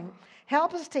outpouring.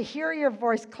 Help us to hear your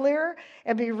voice clear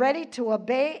and be ready to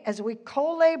obey as we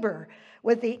co-labor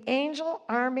with the angel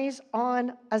armies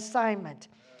on assignment.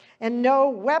 And no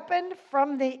weapon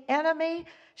from the enemy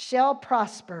shall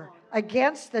prosper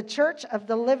against the church of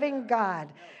the living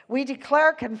God. We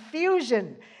declare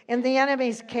confusion in the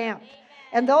enemy's camp.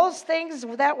 And those things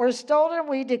that were stolen,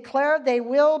 we declare they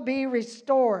will be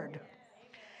restored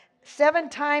 7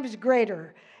 times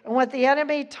greater. And what the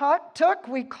enemy took,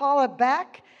 we call it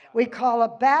back. We call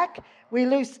it back. We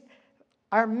loose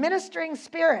our ministering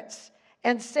spirits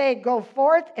and say, go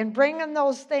forth and bring in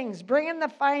those things. Bring in the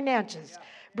finances.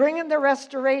 Bring in the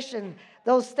restoration.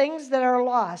 Those things that are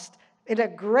lost in a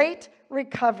great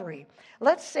recovery.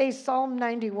 Let's say Psalm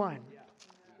 91.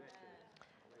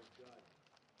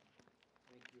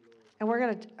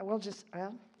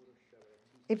 And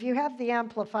if you have the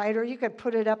Amplified, or you could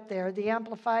put it up there, the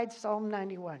Amplified, Psalm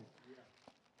 91.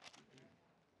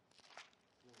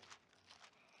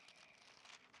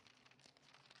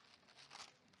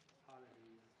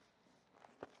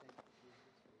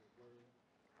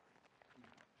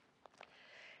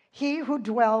 He who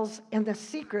dwells in the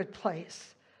secret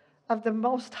place of the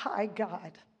Most High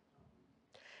God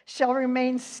shall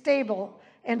remain stable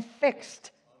and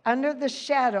fixed under the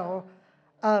shadow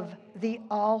of the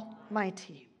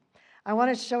Almighty. I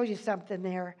want to show you something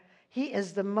there. He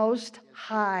is the Most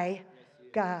High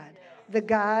God, the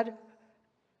God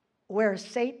where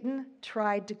Satan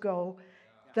tried to go,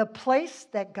 the place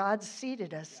that God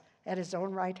seated us at his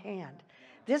own right hand.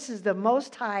 This is the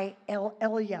Most High El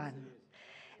Elyon.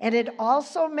 And it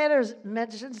also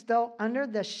mentions, though, under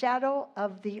the shadow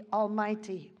of the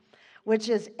Almighty, which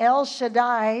is El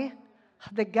Shaddai,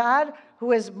 the God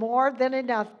who is more than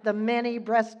enough, the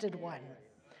many-breasted one,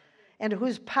 and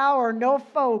whose power no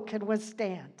foe can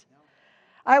withstand.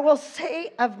 I will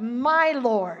say of my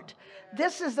Lord,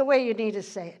 this is the way you need to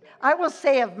say it. I will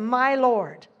say of my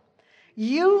Lord,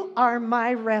 you are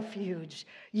my refuge.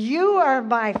 You are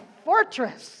my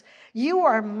fortress. You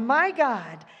are my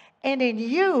God. And in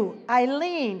you I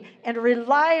lean and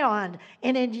rely on,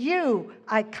 and in you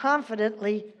I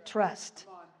confidently trust.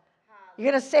 You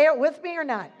going to say it with me or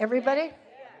not, everybody?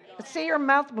 Let's see your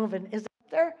mouth moving. Is it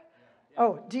there?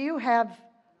 Oh, do you have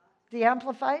the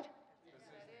Amplified?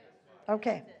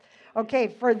 Okay. Okay,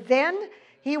 for then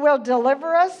he will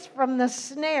deliver us from the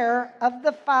snare of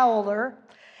the fowler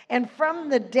and from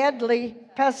the deadly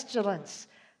pestilence.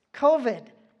 COVID,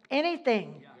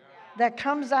 anything that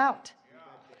comes out.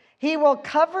 He will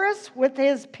cover us with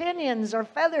his pinions or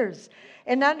feathers,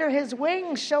 and under his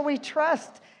wings shall we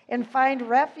trust and find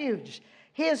refuge.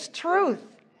 His truth,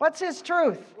 what's his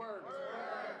truth? Word.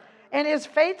 And his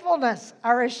faithfulness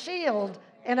are a shield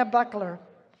and a buckler.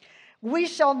 We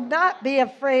shall not be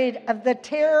afraid of the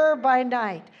terror by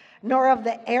night, nor of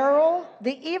the arrow,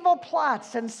 the evil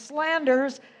plots and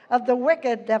slanders of the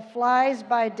wicked that flies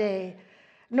by day,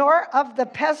 nor of the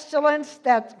pestilence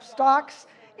that stalks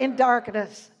in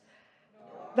darkness,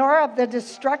 nor of the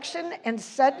destruction and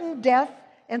sudden death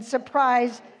and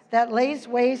surprise that lays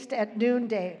waste at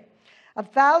noonday.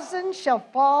 1,000 shall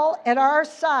fall at our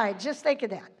side. Just think of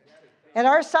that. At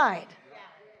our side.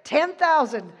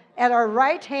 10,000 at our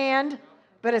right hand,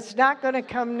 but it's not going to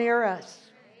come near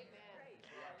us.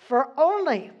 For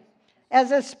only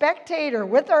as a spectator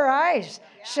with our eyes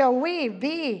shall we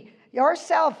be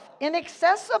yourself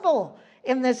inaccessible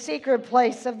in the secret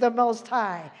place of the Most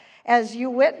High, as you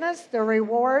witness the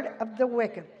reward of the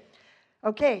wicked.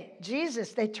 Okay,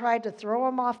 Jesus, they tried to throw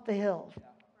him off the hill.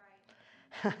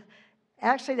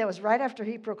 Actually, that was right after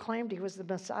he proclaimed he was the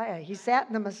Messiah. He sat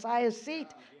in the Messiah's seat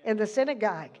in the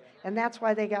synagogue, and that's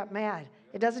why they got mad.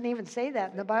 It doesn't even say that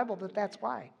in the Bible, that that's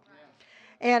why.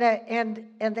 And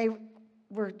they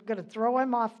were going to throw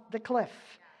him off the cliff.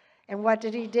 And what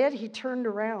did he did? He turned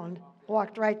around,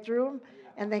 walked right through him,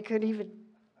 and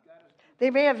they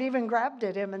may have even grabbed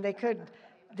at him, and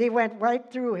they went right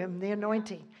through him, the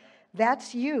anointing.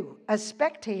 That's you, a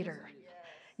spectator.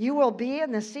 You will be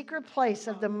in the secret place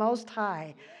of the Most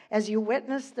High as you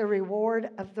witness the reward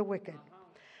of the wicked.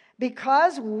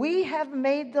 Because we have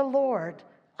made the Lord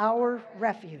our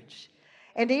refuge,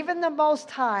 and even the Most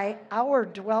High, our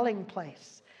dwelling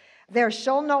place. There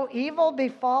shall no evil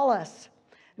befall us,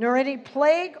 nor any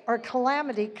plague or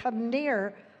calamity come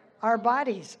near our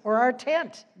bodies or our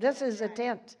tent. This is a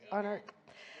tent on earth.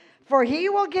 For he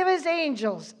will give his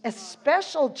angels a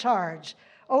special charge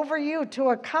over you to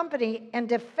accompany and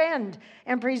defend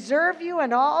and preserve you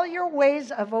in all your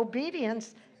ways of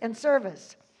obedience and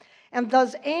service. And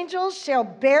those angels shall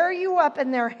bear you up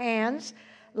in their hands,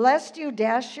 lest you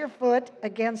dash your foot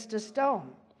against a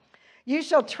stone. You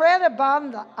shall tread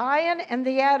upon the lion and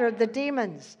the adder, the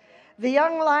demons. The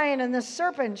young lion and the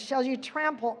serpent shall you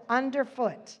trample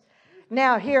underfoot.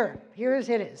 Now here's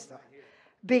it is.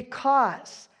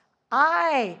 Because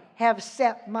I have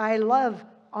set my love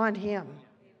on him.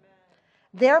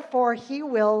 Therefore, he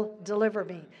will deliver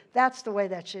me. That's the way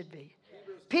that should be.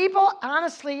 People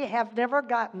honestly have never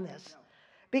gotten this.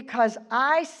 Because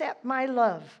I set my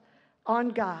love on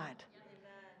God.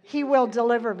 He will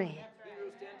deliver me.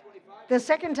 The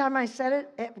second time I said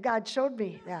it, God showed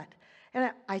me that.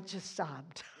 And I just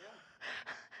sobbed.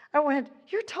 I went,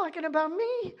 you're talking about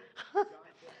me?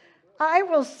 I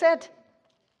will set,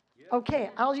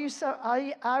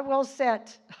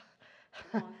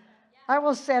 I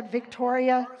will set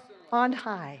Victoria on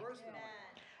high.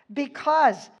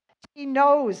 Because she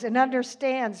knows and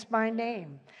understands my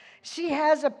name. She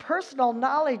has a personal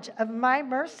knowledge of my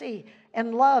mercy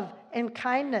and love and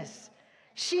kindness.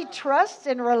 She trusts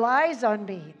and relies on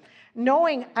me,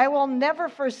 knowing I will never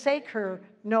forsake her,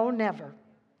 no, never.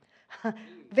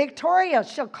 Victoria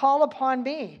shall call upon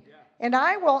me, and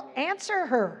I will answer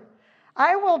her.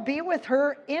 I will be with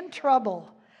her in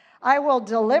trouble. I will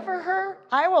deliver her.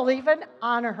 I will even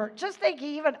honor her. Just think,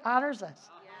 he even honors us.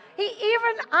 He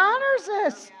even honors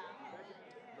us.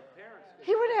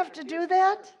 He would have to do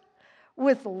that.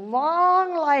 With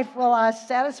long life will I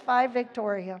satisfy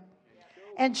Victoria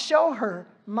and show her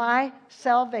my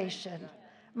salvation,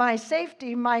 my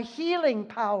safety, my healing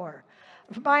power,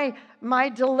 my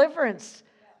deliverance,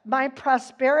 my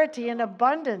prosperity and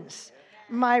abundance,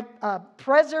 my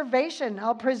preservation.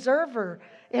 I'll preserve her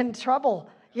in trouble,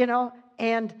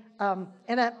 and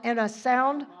a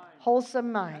sound,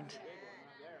 wholesome mind.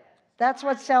 That's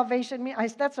what salvation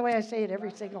means. That's the way I say it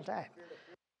every single time,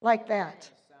 like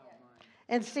that.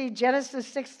 And see, Genesis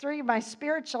 6:3, my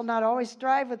spirit shall not always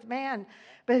strive with man,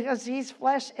 because he's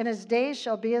flesh, and his days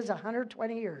shall be as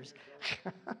 120 years.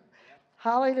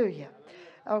 Hallelujah.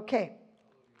 Okay.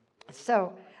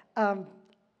 So,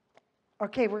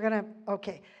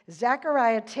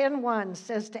 Zechariah 10:1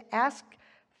 says to ask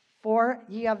for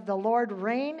ye of the Lord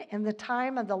rain in the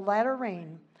time of the latter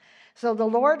rain. So the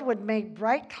Lord would make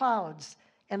bright clouds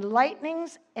and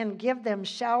lightnings and give them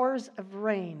showers of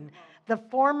rain. The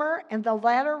former and the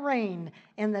latter rain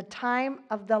in the time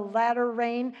of the latter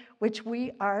rain, which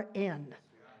we are in.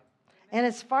 And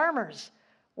as farmers,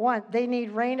 they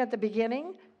need rain at the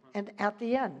beginning and at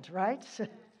the end, right?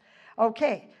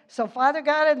 Okay, so Father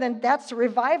God, and then that's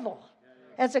revival.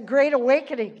 That's a great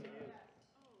awakening.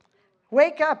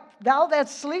 Wake up, thou that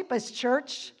sleepest,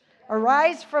 church.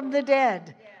 Arise from the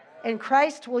dead, and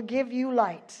Christ will give you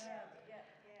light.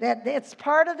 That it's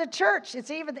part of the church.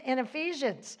 It's even in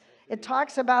Ephesians. It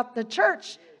talks about the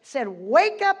church. It said,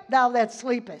 wake up, thou that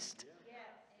sleepest.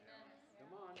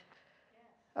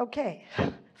 Okay.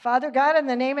 Father God, in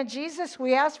the name of Jesus,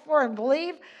 we ask for and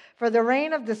believe for the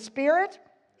reign of the Spirit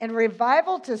and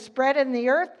revival to spread in the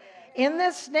earth, in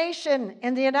this nation,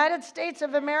 in the United States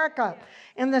of America,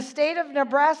 in the state of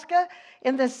Nebraska,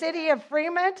 in the city of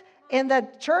Fremont, in the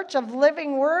Church of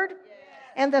Living Word,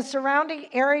 and the surrounding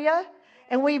area.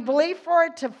 And we believe for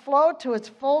it to flow to its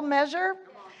full measure.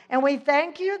 And we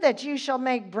thank you that you shall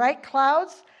make bright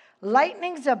clouds,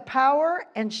 lightnings of power,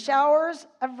 and showers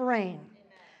of rain.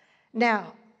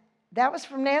 Now, that was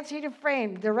from Nancy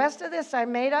Dufresne. The rest of this I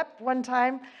made up one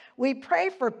time. We pray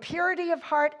for purity of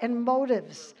heart and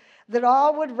motives, that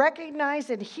all would recognize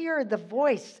and hear the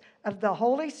voice of the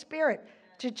Holy Spirit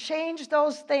to change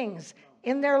those things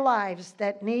in their lives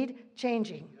that need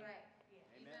changing.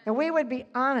 And we would be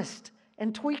honest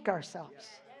and tweak ourselves.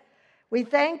 We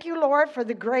thank you, Lord, for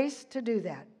the grace to do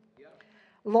that.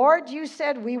 Lord, you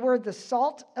said we were the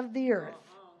salt of the earth.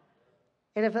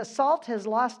 And if a salt has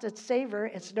lost its savor,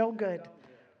 it's no good.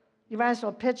 You might as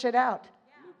well pitch it out.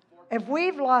 If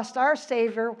we've lost our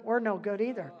savor, we're no good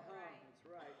either.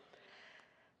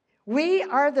 We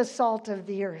are the salt of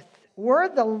the earth. We're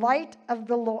the light of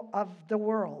the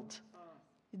world.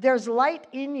 There's light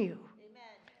in you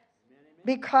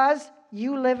because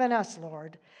you live in us,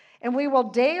 Lord. And we will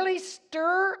daily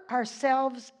stir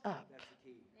ourselves up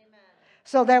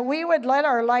so that we would let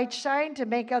our light shine to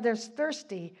make others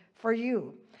thirsty for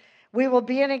you. We will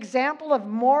be an example of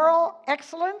moral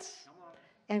excellence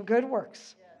and good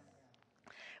works.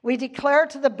 We declare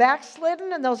to the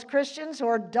backslidden and those Christians who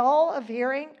are dull of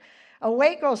hearing,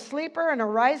 awake, O sleeper, and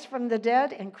arise from the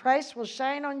dead, and Christ will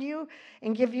shine on you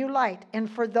and give you light. And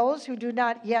for those who do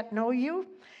not yet know you,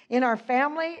 in our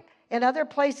family and other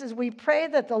places, we pray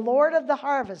that the Lord of the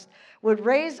harvest would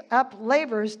raise up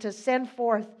laborers to send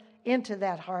forth into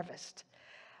that harvest.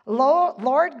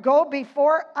 Lord, go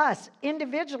before us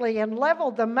individually and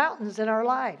level the mountains in our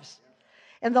lives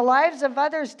and the lives of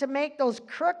others to make those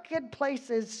crooked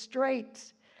places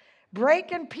straight.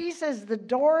 Break in pieces the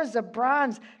doors of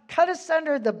bronze, cut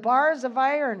asunder the bars of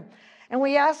iron. And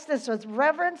we ask this with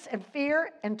reverence and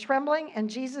fear and trembling in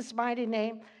Jesus' mighty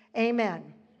name.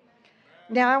 Amen.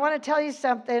 Now, I want to tell you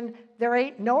something. There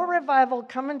ain't no revival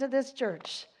coming to this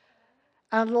church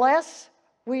unless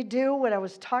we do what I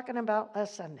was talking about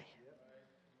last Sunday.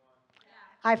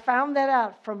 I found that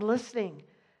out from listening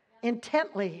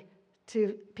intently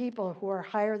to people who are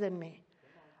higher than me.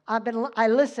 I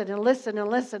listen and listen and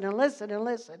listen and listen and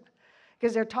listen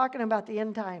because they're talking about the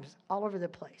end times all over the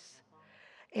place.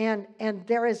 And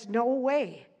there is no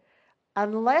way,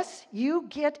 unless you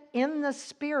get in the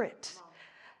Spirit,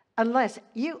 unless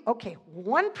you,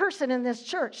 one person in this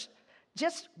church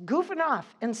just goofing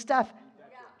off and stuff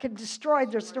can destroy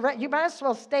their, you might as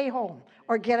well stay home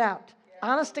or get out.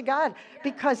 Honest to God,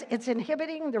 because it's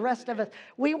inhibiting the rest of us.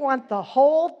 We want the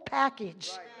whole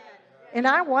package, and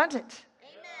I want it.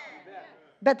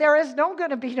 But there is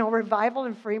going to be no revival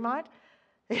in Fremont.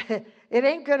 It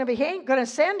ain't going to be. He ain't going to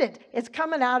send it. It's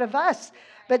coming out of us.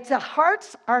 But the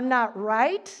hearts are not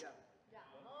right.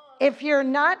 If you're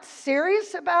not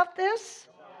serious about this,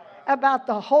 about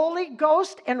the Holy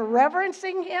Ghost and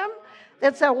reverencing Him,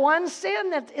 that's a one sin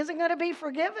that isn't going to be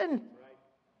forgiven.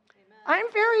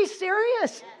 I'm very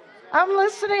serious. I'm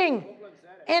listening.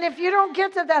 And if you don't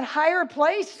get to that higher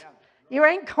place, you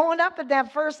ain't going up at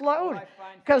that first load.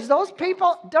 Because those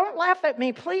people, don't laugh at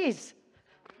me, please.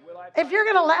 If you're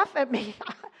going to laugh at me,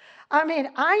 I mean,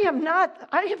 I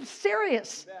am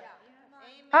serious.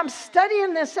 I'm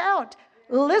studying this out,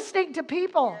 listening to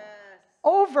people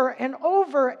over and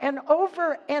over and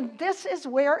over, and this is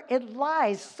where it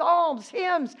lies. Psalms,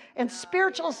 hymns, and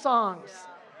spiritual songs.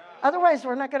 Otherwise,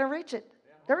 we're not going to reach it.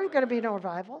 There ain't going to be no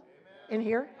revival in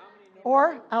here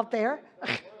or out there.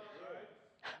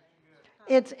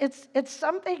 It's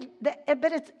something that,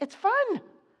 but it's fun. Yeah.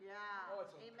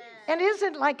 Amen. And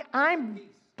isn't like I'm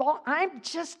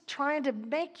just trying to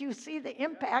make you see the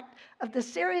impact of the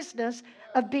seriousness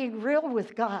of being real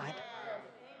with God.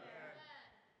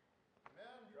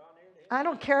 I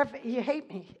don't care if you hate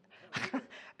me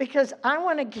because I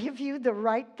want to give you the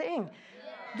right thing.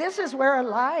 This is where it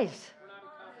lies.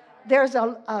 There's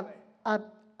a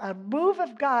move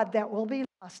of God that will be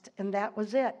lost, and that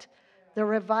was it. The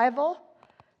revival,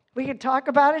 we can talk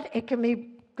about it. It can be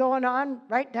going on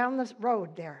right down this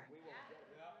road there.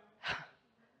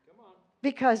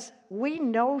 Because we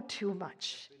know too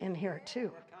much in here,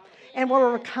 too. And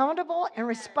we're accountable and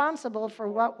responsible for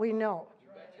what we know.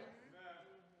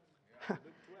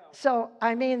 So,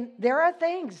 I mean, there are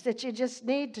things that you just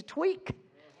need to tweak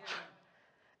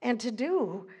and to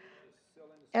do.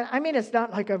 And I mean, it's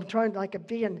not like I'm trying, like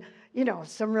being,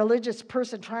 some religious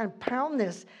person trying to pound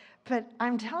this. But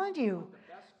I'm telling you,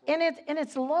 and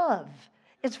it's love.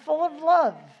 It's full of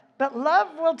love. But love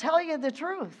will tell you the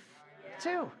truth,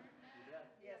 too.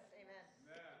 Yes,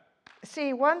 amen.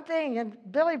 See, one thing, and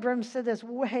Billy Brim said this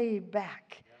way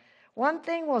back. One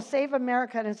thing will save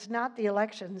America, and it's not the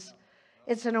elections.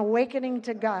 It's an awakening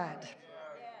to God.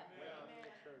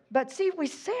 But see, we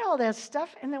say all that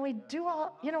stuff, and then we do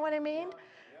all, you know what I mean?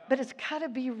 But it's got to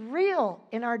be real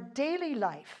in our daily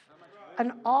life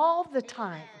and all the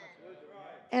time.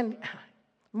 And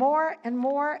more and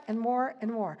more and more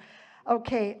and more.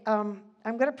 Okay, I'm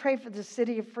going to pray for the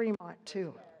city of Fremont,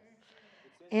 too.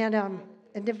 And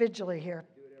individually here.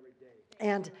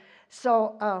 And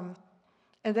so,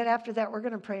 and then after that, we're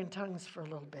going to pray in tongues for a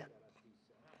little bit.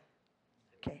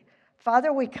 Okay.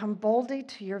 Father, we come boldly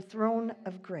to your throne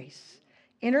of grace,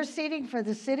 interceding for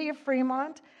the city of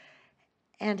Fremont,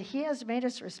 and he has made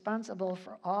us responsible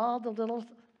for all the little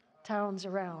towns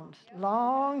around.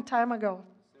 Long time ago,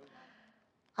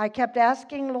 I kept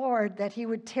asking, Lord, that he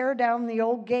would tear down the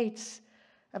old gates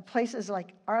of places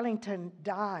like Arlington,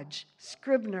 Dodge,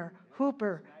 Scribner,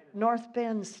 Hooper, North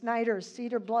Bend, Snyder,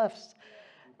 Cedar Bluffs.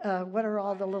 What are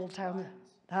all the little towns?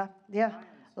 Yeah,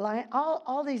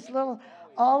 all these little,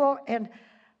 and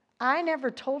I never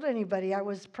told anybody I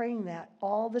was praying that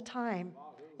all the time.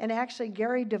 And actually,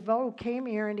 Gary DeVoe came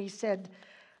here and he said,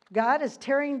 God is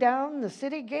tearing down the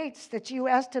city gates that you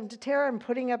asked him to tear and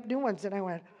putting up new ones. And I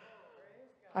went,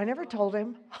 I never told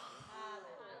him.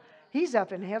 He's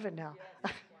up in heaven now.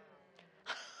 I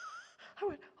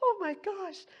went, oh my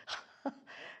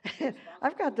gosh.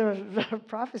 I've got the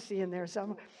prophecy in there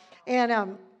somewhere.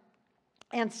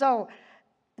 And so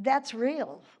that's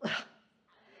real.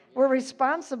 We're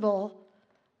responsible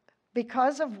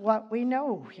because of what we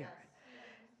know here.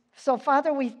 So,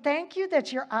 Father, we thank you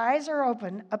that your eyes are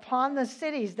open upon the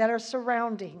cities that are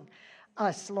surrounding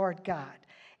us, Lord God,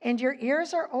 and your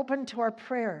ears are open to our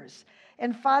prayers.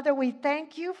 And, Father, we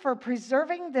thank you for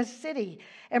preserving this city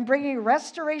and bringing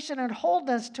restoration and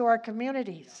wholeness to our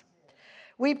communities.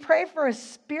 We pray for a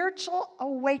spiritual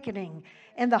awakening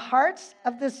in the hearts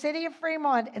of the city of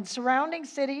Fremont and surrounding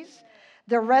cities,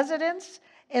 the residents,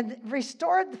 and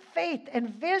restore the faith and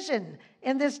vision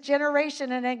in this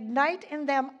generation and ignite in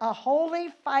them a holy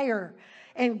fire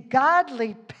and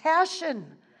godly passion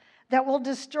that will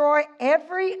destroy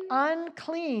every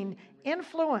unclean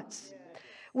influence.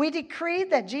 We decree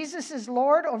that Jesus is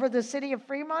Lord over the city of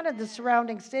Fremont and the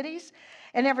surrounding cities,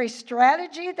 and every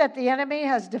strategy that the enemy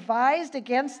has devised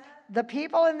against the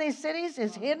people in these cities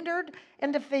is hindered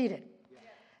and defeated.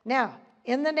 Now,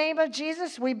 in the name of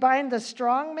Jesus, we bind the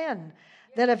strong men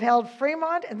that have held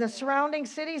Fremont and the surrounding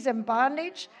cities in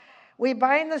bondage. We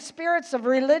bind the spirits of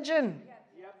religion,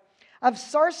 of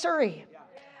sorcery,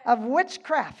 of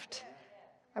witchcraft.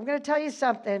 I'm going to tell you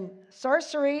something.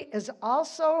 Sorcery is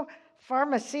also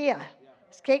pharmacia.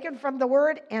 It's taken from the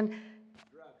word, and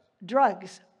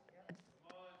drugs.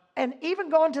 And even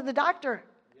going to the doctor.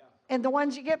 And the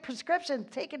ones you get prescriptions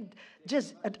taken,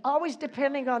 just always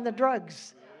depending on the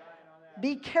drugs.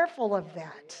 Be careful of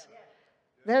that.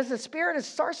 There's a spirit of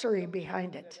sorcery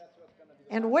behind it.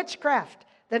 And witchcraft.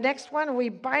 The next one, we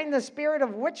bind the spirit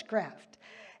of witchcraft.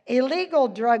 Illegal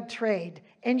drug trade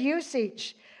and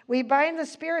usage. We bind the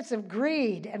spirits of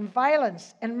greed and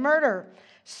violence and murder,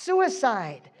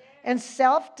 suicide and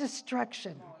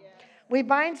self-destruction. We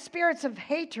bind spirits of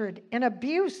hatred and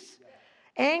abuse,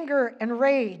 anger and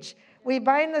rage. We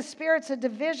bind the spirits of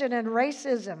division and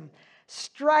racism,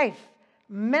 strife,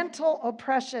 mental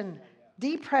oppression,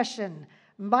 depression,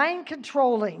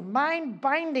 mind-controlling,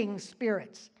 mind-binding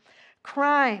spirits,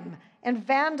 crime and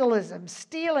vandalism,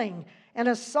 stealing and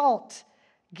assault,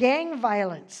 gang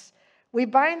violence. We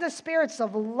bind the spirits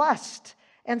of lust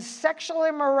and sexual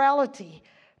immorality,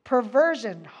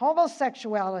 perversion,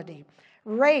 homosexuality,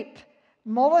 rape,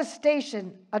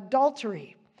 molestation,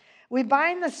 adultery. We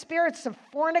bind the spirits of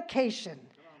fornication,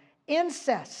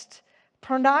 incest,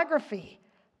 pornography,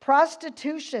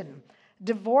 prostitution,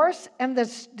 divorce, and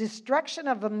the destruction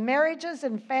of marriages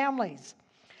and families.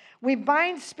 We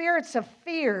bind spirits of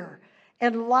fear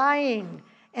and lying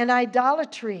and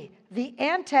idolatry, the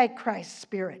Antichrist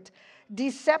spirit,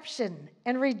 deception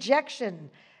and rejection,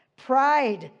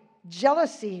 pride,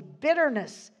 jealousy,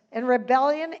 bitterness, and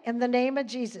rebellion in the name of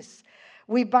Jesus.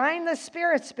 We bind the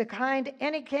spirits behind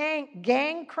any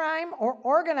gang crime or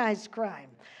organized crime,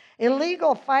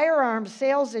 illegal firearms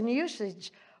sales and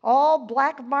usage, all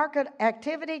black market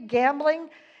activity, gambling,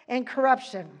 and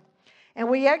corruption. And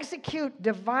we execute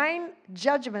divine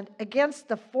judgment against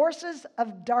the forces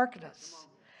of darkness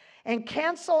and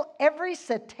cancel every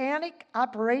satanic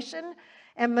operation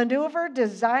and maneuver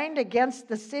designed against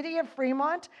the city of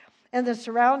Fremont and the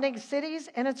surrounding cities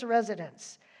and its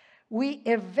residents. We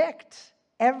evict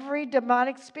every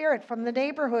demonic spirit from the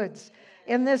neighborhoods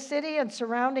in this city and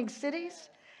surrounding cities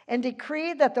and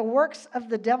decree that the works of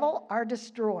the devil are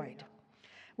destroyed.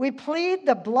 We plead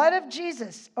the blood of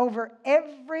Jesus over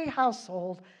every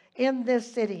household in this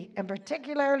city, and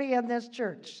particularly in this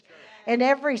church, and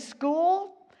every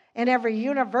school, and every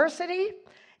university,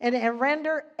 and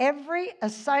render every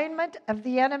assignment of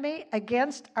the enemy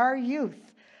against our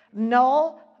youth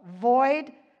null,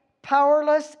 void,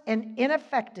 powerless, and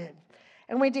ineffective.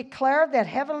 And we declare that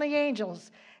heavenly angels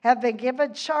have been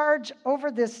given charge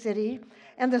over this city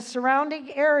and the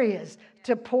surrounding areas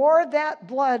to pour that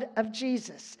blood of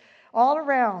Jesus all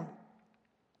around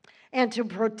and to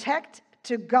protect,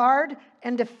 to guard,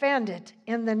 and defend it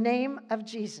in the name of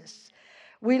Jesus.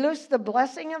 We loose the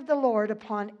blessing of the Lord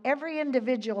upon every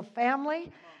individual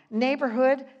family,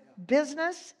 neighborhood,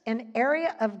 business, and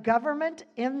area of government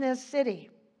in this city.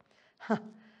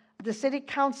 The city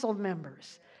council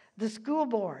members, the school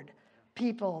board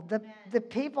people, the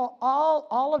people,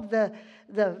 all of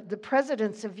the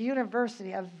presidents of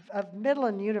university, of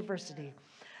Midland University,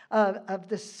 of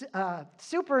the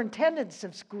superintendents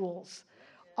of schools,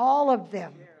 all of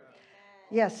them.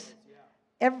 Yes,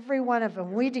 every one of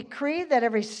them. We decree that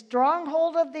every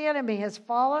stronghold of the enemy has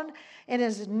fallen and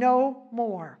is no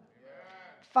more.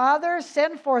 Father,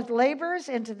 send forth laborers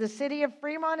into the city of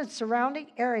Fremont and surrounding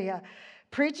area,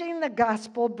 preaching the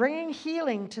gospel, bringing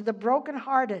healing to the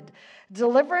brokenhearted,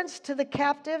 deliverance to the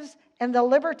captives, and the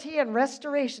liberty and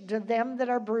restoration to them that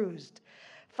are bruised.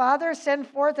 Father, send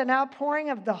forth an outpouring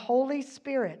of the Holy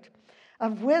Spirit,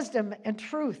 of wisdom and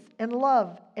truth and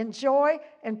love and joy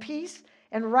and peace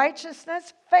and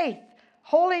righteousness, faith,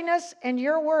 holiness, and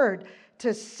your word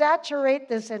to saturate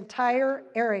this entire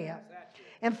area.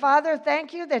 And Father,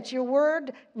 thank you that your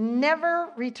word never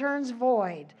returns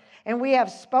void. And we have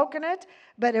spoken it,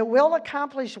 but it will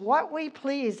accomplish what we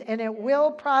please, and it will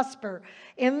prosper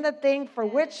in the thing for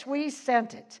which we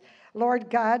sent it, Lord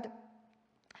God.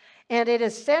 And it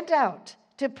is sent out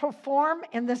to perform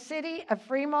in the city of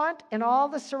Fremont and all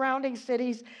the surrounding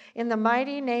cities in the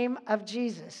mighty name of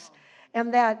Jesus.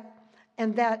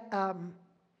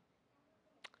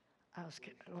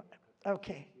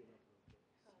 Okay.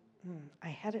 I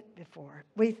had it before.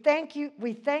 We thank you,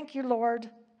 Lord,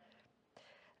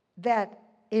 that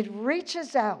it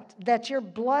reaches out, that your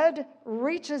blood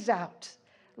reaches out,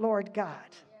 Lord God.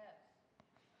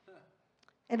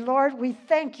 And Lord, we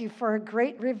thank you for a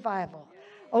great revival.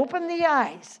 Open the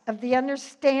eyes of the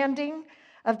understanding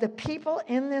of the people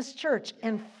in this church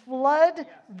and flood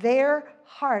their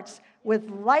hearts with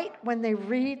light when they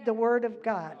read the word of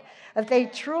God, that they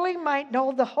truly might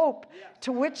know the hope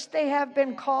to which they have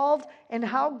been called and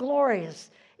how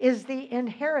glorious is the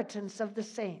inheritance of the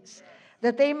saints,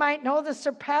 that they might know the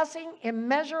surpassing,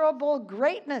 immeasurable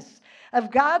greatness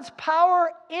of God's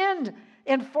power in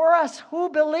and for us who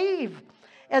believe.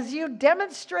 As you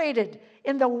demonstrated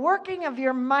in the working of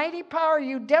your mighty power,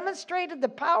 you demonstrated the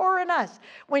power in us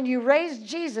when you raised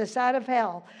Jesus out of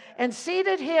hell and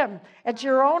seated him at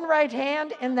your own right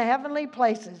hand in the heavenly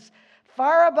places,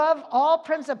 far above all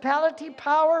principality,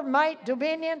 power, might,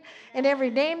 dominion, and every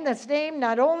name that's named,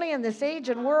 not only in this age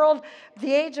and world,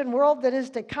 the age and world that is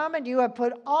to come. And you have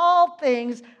put all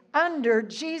things under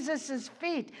Jesus'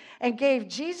 feet and gave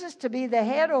Jesus to be the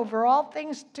head over all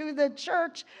things to the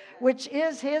church, which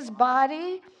is his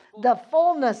body, the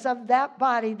fullness of that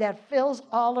body that fills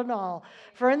all in all.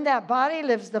 For in that body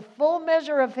lives the full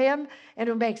measure of him, and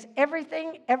who makes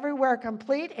everything everywhere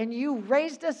complete. And you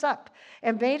raised us up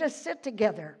and made us sit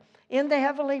together in the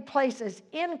heavenly places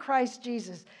in Christ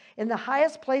Jesus, in the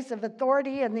highest place of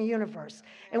authority in the universe.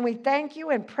 And we thank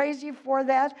you and praise you for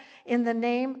that in the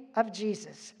name of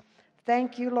Jesus.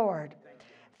 Thank you, Lord.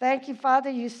 Thank you,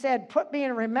 Father. You said, put me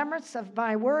in remembrance of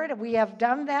my word. We have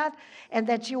done that, and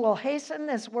that you will hasten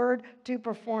this word to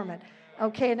perform it.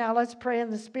 Okay, now let's pray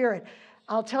in the Spirit.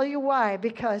 I'll tell you why.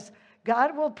 Because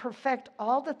God will perfect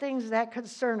all the things that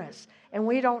concern us, and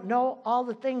we don't know all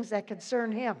the things that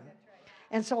concern him.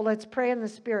 And so let's pray in the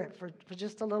Spirit for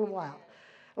just a little while.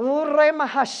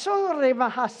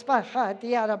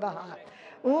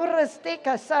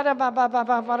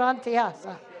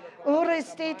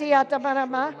 Uristiti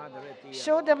atamarama,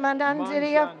 shoda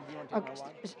manandiria,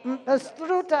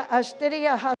 struta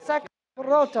asteria hasak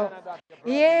roto,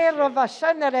 yero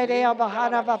vashanarea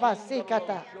bahana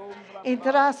babasikata,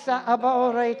 intrasa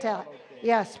abaoreta,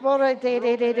 yaspore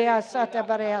de asata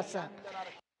bareasa,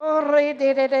 ore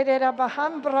de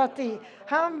bahambrati,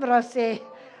 hambrase.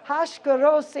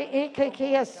 Hashkarose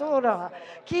ekekia sura,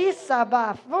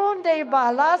 kisaba, fonde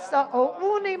balasa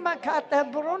o uni makata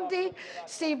brundi,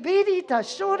 sibiri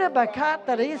tashura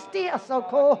bakata risti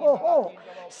asoko ho,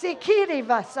 sikiri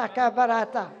vasaka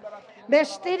barata,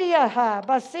 mestiria ha,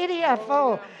 basiria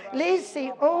fo,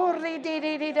 lisi ori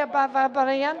di bava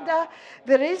barianda,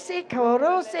 virisi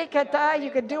korose kata,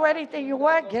 you can do anything you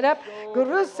want, get up,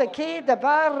 gurusaki, the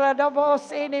barra dobo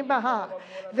seni maha.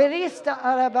 Verista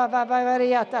arabava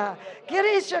variata,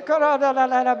 Girisha corona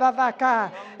la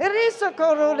bavaca, Risa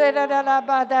corona la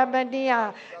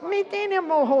badamania, Mitine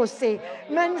mohosi,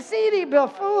 Mansiri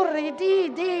befuri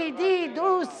di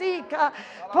dusika,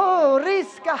 po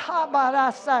risca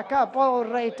habarasaka, po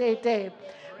retete,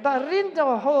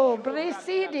 Barindo ho,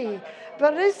 Brisidi,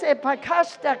 Barise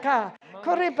pacastaka,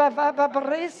 Coribava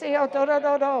Brisi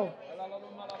autorodo,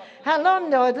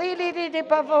 Halondo, Lili di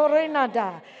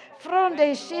Pavorinada.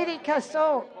 Fronde shiri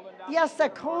kaso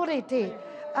yasakuriti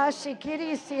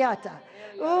ashikiri siata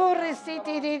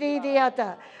urisiti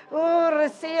diata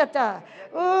urisiata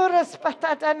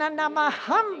urispatata nanama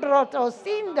hambroto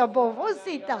sinda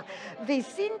bovosita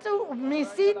visintu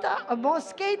misita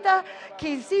mosketa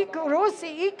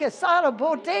kisikurosi ikasara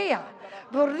botea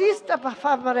Burista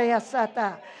Bafamaria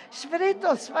Sata.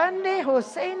 Spirito Svande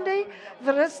Hosende.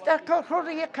 Vrista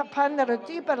Kokoria Kapanda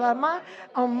Tibalama.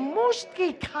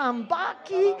 Amushki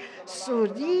Kambaki.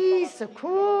 Sudi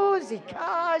Sukuzi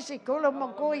Kaji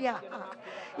Kolomogoya.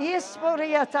 Yes,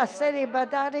 Moriata Seri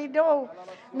Badari do.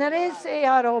 Nerese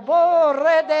Arobo.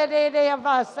 Rede de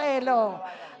Avaselo.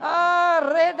 Ah,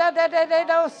 reda de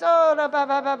do sola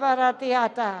baba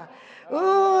baratiata.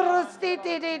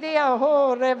 Urstiti di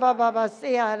ahore baba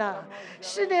siana.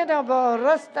 Shinena bo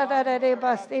rasta de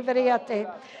bastivriate.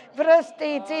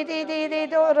 Vrasti di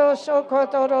doro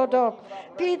sokotorodo.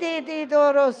 Pidi di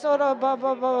doro solo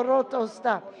baba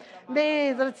rotosta.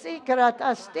 Me the secret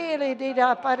astili di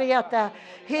da pariata.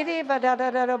 Hiriva da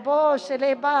bo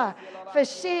sheleba.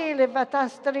 Facile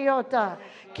vatastriota.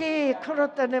 Ki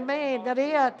krutane me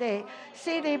dariate.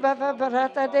 Sidi baba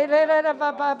barata de la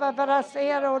baba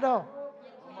barasero.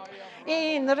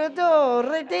 In redo,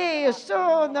 rede,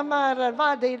 so namara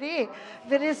vadiri,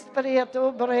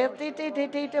 virispriato breti,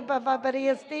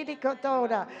 babariesti di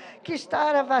cotora,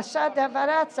 Kistara vasada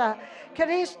varazza,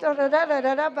 Cristo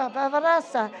rada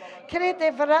bavarasa,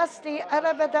 crede vrasti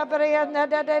arabadabria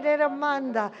nada de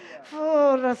ramanda,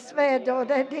 for svedo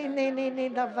de nini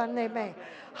da vaneme.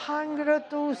 Hangro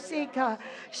tu sika,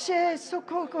 she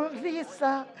sukoko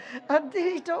visa,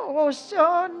 adito o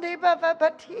shonde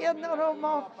babatia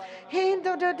noromo,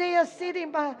 hindo de dea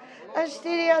sirima,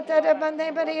 astiria tada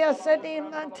manebaria sedi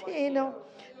mantino,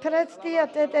 prestia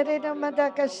tedero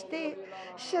madagasti,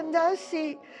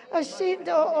 shandasi,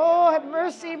 ashindo, oh, have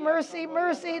mercy, mercy,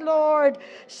 mercy, Lord.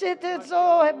 Shitits,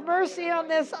 oh, have mercy on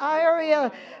this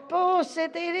area. Po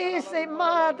shitirise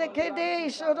ma de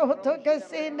kadesh roto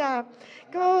casina.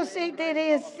 Go see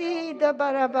the seed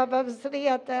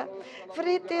barababasriata,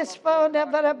 fritis fauna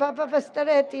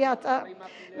barababastretiata,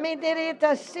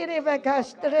 Miderita siriva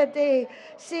castrete,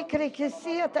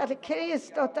 sicriciata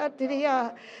Cristo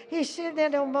tatria,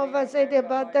 Ishideno movase de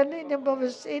badanino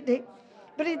movasidi.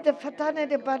 Brida fatane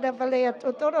de badavalea,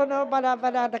 totoro no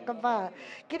baravada cava,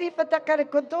 Grifata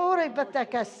codore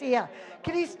batacasia,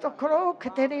 Cristo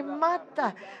croc te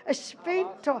mata, a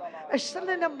spento, a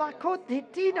selena macot di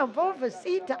tino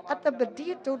vovasita at the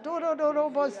bedito doro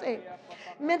robose.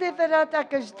 Medeverata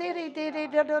casteri de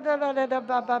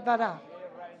bababara.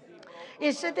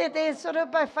 Isete de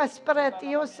soroba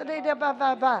fasparatio sreda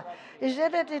bababa.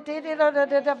 Jere de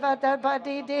bada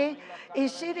badide.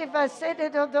 Ishiri vasede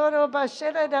doro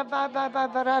bashera da baba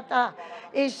babarata.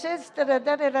 Ishestra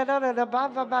da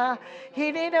baba.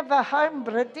 Hinina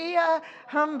hambratia,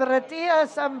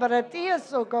 sambratia,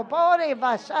 socopore,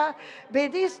 vasha.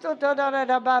 Bedisto dora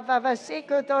da baba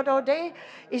vasico todo de.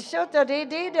 Ishota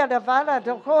de da vala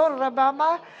do corra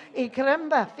mama.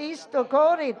 Ikremba fisto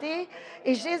coriti.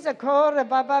 Ishisa corra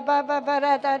baba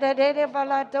barata de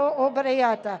valato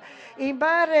obreata.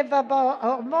 Imare baba,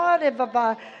 amore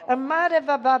baba, amare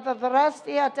baba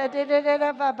varastiata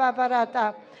de baba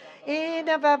barata.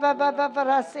 Ina baba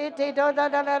varasete, dona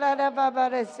baba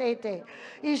resete.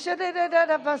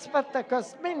 Ishada vaspata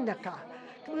cosmindaka.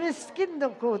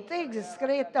 Miskindo ko things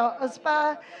greta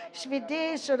aspa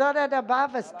shvide shora da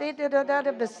bava stede da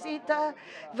basita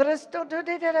vresto de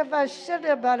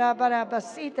vashada bara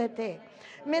basita te.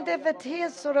 Medevete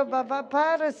sura baba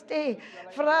paraste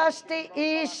fraste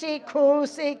ishi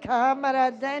kose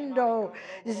camera dendo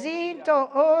zinto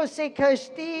ose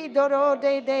casti doro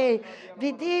de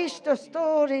vidisto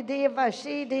story de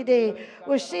vashidi de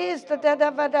ushisto da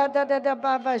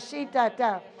baba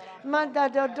shitata manda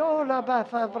dola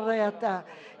bafabreta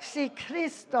si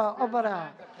Cristo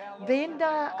obra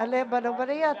vinda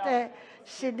alebanobriate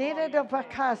sinire do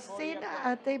pakasina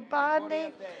ate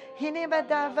bani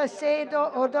hinibadava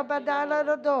sedo odobadala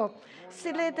do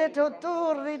silete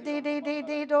toturi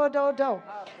di do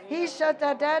Hisha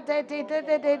da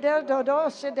do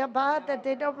shedabata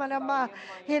de do manama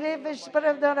hirivish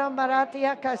pravdana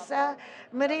maratia kasa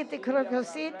meriti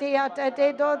krokositi ata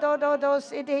de do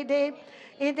sidi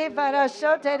Indi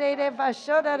varashote de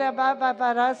vashoda da baba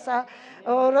barasa,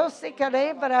 orosi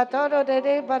kale baratoro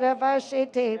de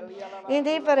baravashiti.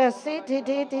 Indi varasiti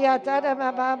di atada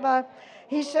baba,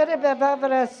 he should have baba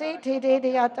varasiti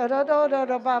di atoro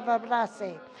baba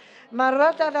brasi.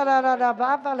 Marata da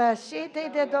baba la shiti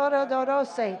de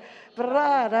dorose.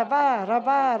 Raba,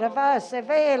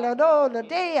 sevelo, dolo,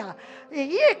 dea,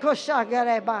 yeko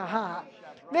shagare baha.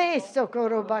 Me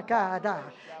sokoro bakada.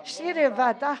 Shire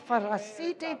vada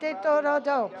farasiti de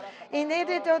torodo.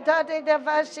 Inede do dade de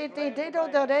vasiti de do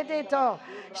de to.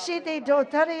 Shidi do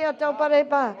taria do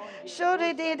bareba.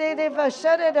 Shuri de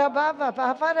vashare da bava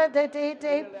bavara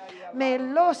de. Me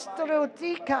lostro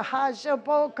tika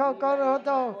hajabo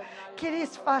kokorodo.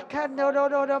 Kiris fakano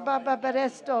ro baba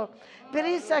beresto.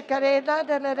 Brisa carena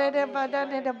de la rede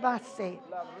badane de basse.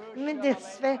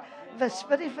 Mindesve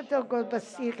vesperifito go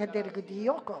basirka de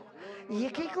gudioko.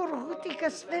 Yekiko rutika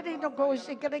sveri no go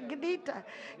shikara grita.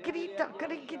 Grita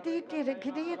krikiti de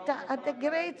grita at the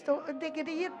great de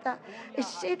grita.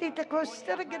 Ishiti the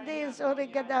costerga de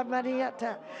sorigada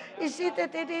mariata. Ishita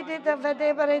de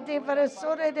vadevare de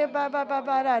varasore de baba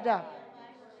babarada.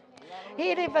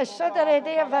 Iri vashodare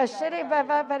dia vashiri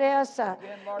baba bareasa.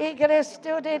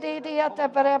 Igrestu de diata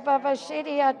para baba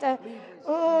shiriata.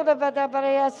 Ura vada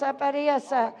bareasa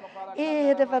bareasa.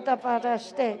 Iri vada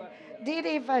paraste.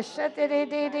 Diri vashatiri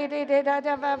di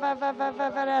da baba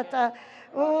varata.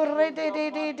 Uri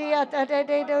di diata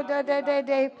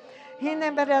de.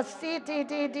 Hinemarasiti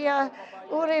di dia.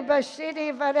 Uri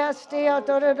bashiri varasti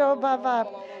autorado baba.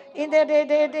 In the de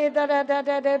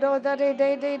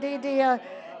dia.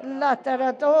 La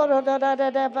taradoro da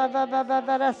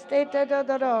baba state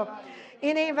do.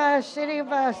 Iniva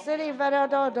shiriva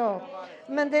siriva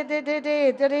Mende de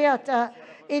deriata.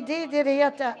 Idi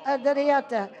deriata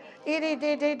adriata. Iri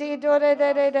de dore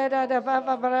de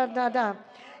baba barada.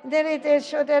 Deri de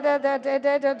shodera da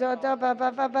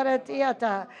baba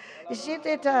baratiata.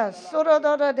 Jitita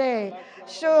surodora de.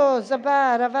 Sho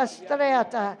zabara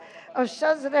vastreata. O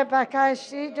shazre bakai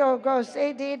shido go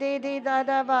se di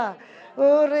da ba.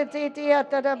 Urititi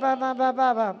atada baba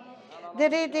baba.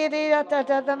 Didi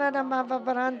atada dana mama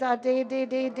baranda di.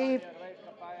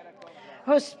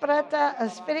 Husprata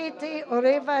spiriti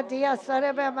ureva dia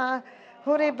sarebama.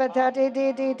 Huribata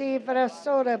di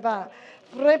vrasoreba.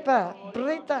 Fripa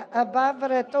brita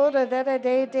abavra toda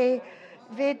de.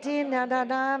 Viti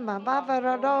nanana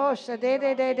mamavara rosa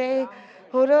de.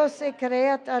 Hurose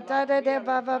creata tada de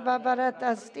baba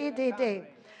babarata stidi.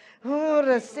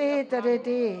 Hurasita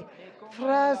de.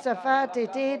 Frasa fati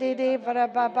di para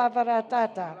baba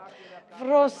varatata.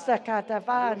 Frosta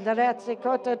catava, andrezzi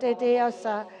coto de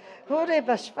diasa. Hure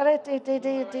baspreti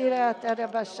di dirata da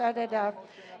basada.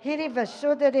 Hiri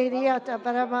basuda di diata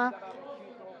parama.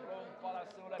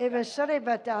 E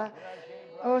basaribata.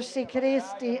 O si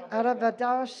Christi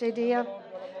arabada sidia.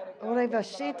 Ure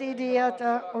basiti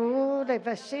diata. Ure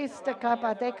basista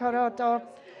capa decoroto.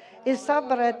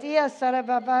 Isabratia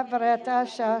sarababa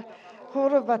vratasha.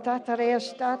 Huru batata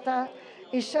reastata,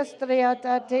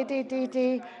 ishastriata,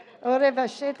 titi, ore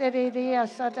vashete di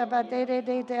asata badere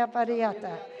di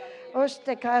apariata.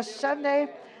 Osteka shane,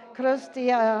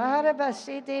 crustia,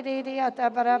 harabasiti di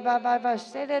atabaraba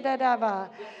vashete dava,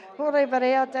 hure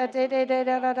variata de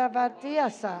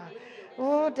rabatiasa,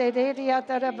 u de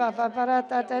atarababa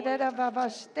barata de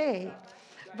babaste,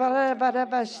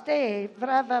 barabaste,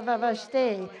 brava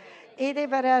babaste, idi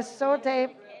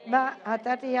barasote. Ma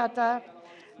atatiata,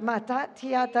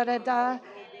 matatiata da,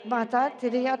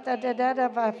 matatiata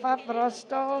da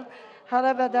favrosto,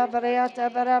 harabada bareata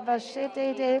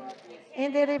barabashete de,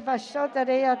 indiri bashota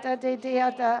reata de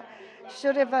diata,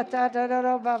 shurivata da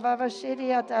roba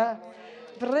babashiriata,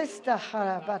 brista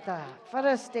harabata,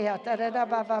 farastiata da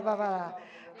baba,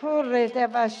 hurre de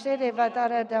bashiri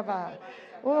vatara daba,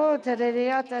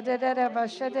 utariata da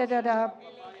bashete da.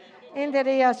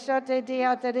 Inderia sote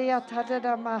diataria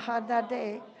tatada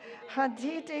mahadade.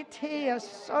 Haditi tia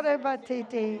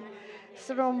sorebatiti.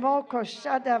 Sromoko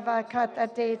shadava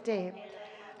katatete.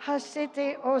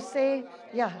 Hasiti ose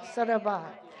ya soraba.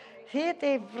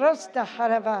 Hiti vrosta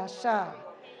harava sha.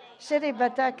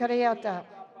 Shiribata kariata.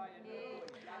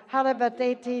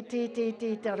 Harabate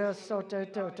ti taro soto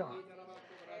toto.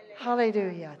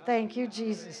 Hallelujah. Thank you,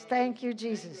 Jesus. Thank you,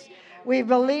 Jesus. We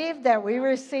believe that we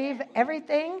receive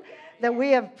everything that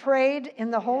we have prayed in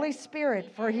the Holy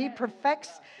Spirit, for He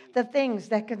perfects the things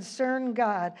that concern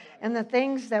God and the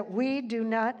things that we do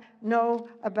not know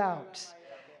about.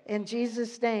 In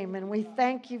Jesus' name. And we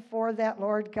thank you for that,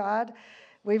 Lord God.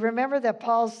 We remember that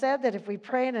Paul said that if we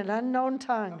pray in an unknown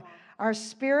tongue, our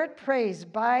spirit prays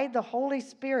by the Holy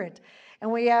Spirit.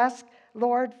 And we ask,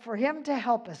 Lord, for Him to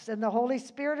help us. And the Holy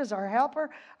Spirit is our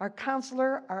helper, our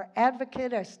counselor, our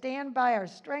advocate, our standby, our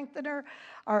strengthener,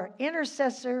 our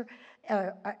intercessor,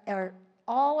 our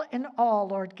all in all,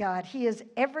 Lord God. He is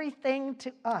everything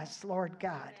to us, Lord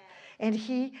God. And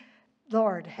He,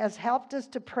 Lord, has helped us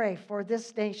to pray for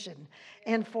this nation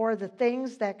and for the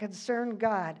things that concern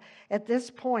God at this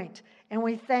point. And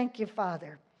we thank you,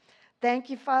 Father. Thank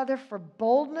you, Father, for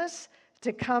boldness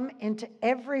to come into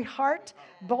every heart,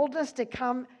 boldness to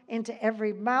come into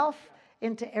every mouth,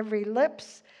 into every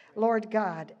lips, Lord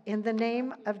God, in the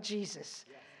name of Jesus.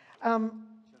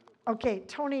 Okay,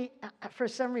 Tony, for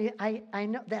some reason, I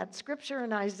know that scripture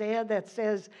in Isaiah that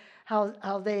says how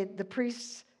the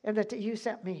priests, and that you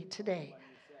sent me today.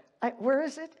 Where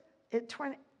is it?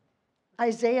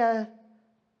 Isaiah.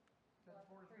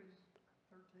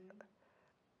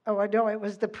 Oh, I know, it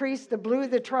was the priests that blew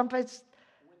the trumpets.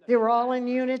 They were all in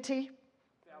unity.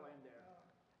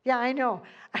 Yeah, I know.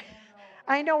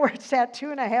 I know where it's at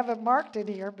too, and I haven't marked it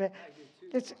here, but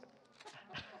it's.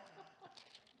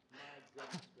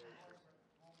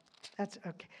 That's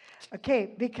okay.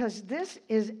 Okay, because this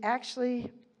is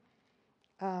actually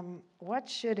what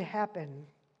should happen.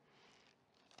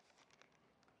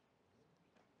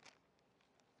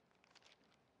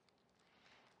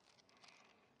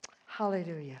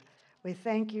 Hallelujah. We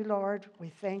thank you, Lord. We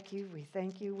thank you. We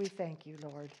thank you. We thank you,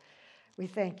 Lord. We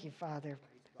thank you, Father.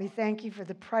 We thank you for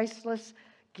the priceless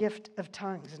gift of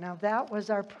tongues. Now, that was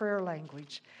our prayer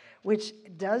language, which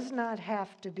does not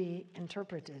have to be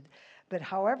interpreted. But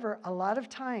however, a lot of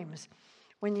times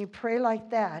when you pray like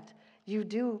that, you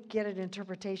do get an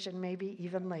interpretation maybe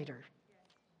even later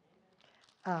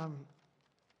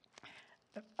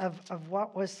of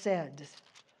what was said.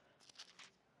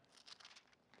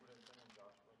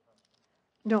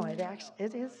 No, it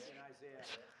is.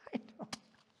 I know.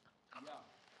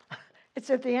 It's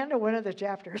at the end of one of the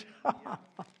chapters.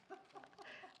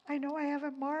 I know I have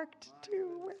it marked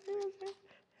too. Where is it?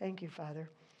 Thank you, Father.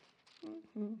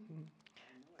 Mm-hmm.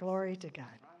 Glory to God.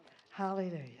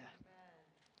 Hallelujah.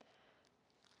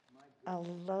 I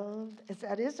love,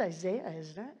 that is Isaiah,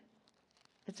 isn't it?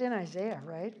 It's in Isaiah,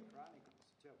 right?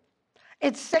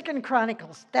 It's 2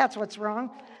 Chronicles. That's what's wrong.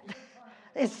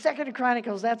 It's 2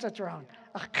 Chronicles. That's what's wrong.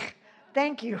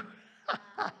 Thank you.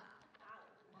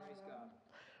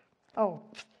 Oh,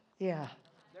 yeah.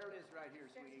 There it is right here,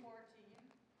 sweetie.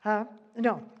 Huh?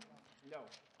 No. No,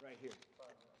 right here.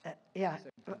 Yeah. 5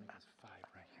 right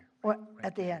here. What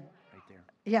at the end? Right there.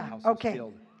 Yeah. House is Okay.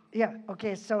 filled. Yeah.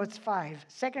 Okay. So it's 5.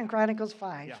 2 Chronicles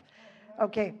 5. Yeah.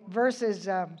 Okay. Verses.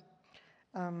 Let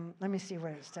me see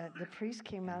where it's at. The priest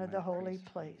came out of the holy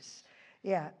place.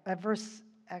 Yeah. Verse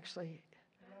actually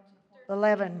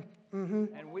 11. Mm-hmm.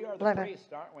 And we are the 11.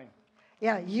 priests, aren't we?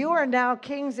 Yeah. You are now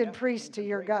kings and priests to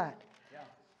your God.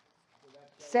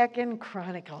 2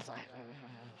 Chronicles.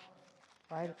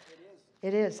 Right?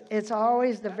 It is. It's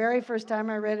always the very first time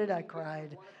I read it, I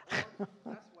cried. That's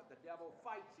what the devil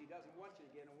fights. He doesn't want you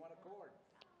to get in one accord.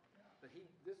 But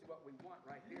this is what we want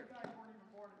right here.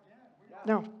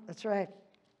 No, that's right.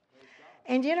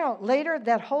 And you know, later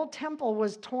that whole temple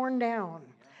was torn down,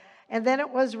 and then it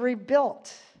was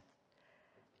rebuilt.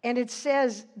 And it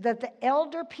says that the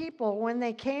elder people, when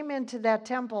they came into that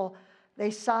temple,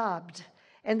 they sobbed.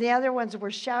 And the other ones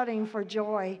were shouting for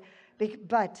joy.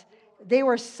 But they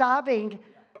were sobbing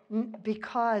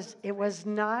because it was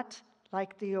not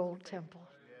like the old temple.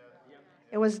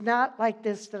 It was not like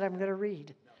this that I'm going to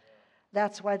read.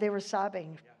 That's why they were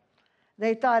sobbing.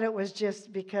 They thought it was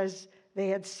just because they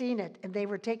had seen it and they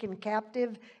were taken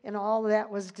captive and all that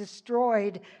was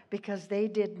destroyed because they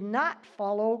did not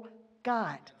follow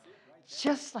God.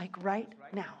 Just like right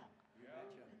now.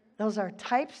 Those are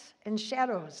types and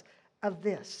shadows of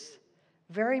this.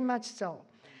 Very much so.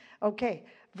 Okay,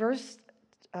 verse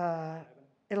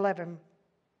 11.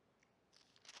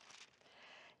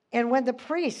 And when the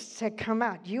priests had come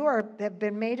out, you have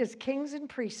been made as kings and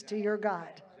priests to your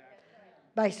God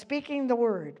by speaking the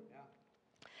word.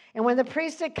 And when the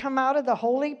priests had come out of the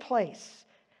holy place,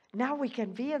 now we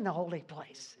can be in the holy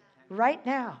place right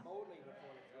now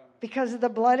because of the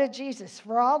blood of Jesus.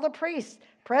 For all the priests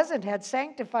present had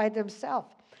sanctified themselves,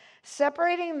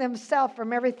 separating themselves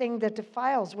from everything that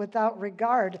defiles without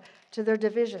regard to their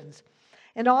divisions.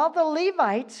 And all the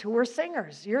Levites who were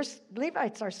singers, your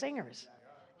Levites are singers.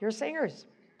 You're singers.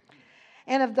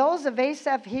 And of those of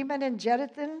Asaph, Heman, and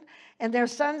Jeduthun, and their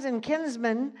sons and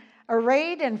kinsmen,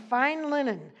 arrayed in fine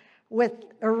linen,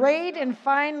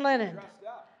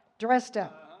 dressed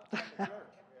up,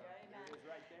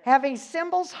 having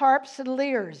cymbals, harps, and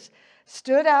lyres,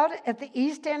 stood out at the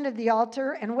east end of the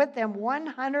altar, and with them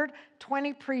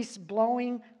 120 priests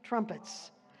blowing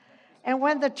trumpets. And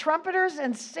when the trumpeters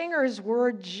and singers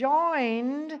were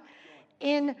joined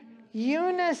in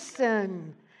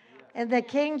unison, and the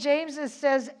King James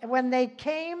says, when they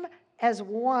came as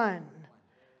one.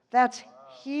 That's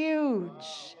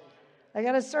huge. I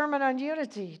got a sermon on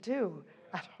unity, too.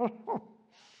 I don't know.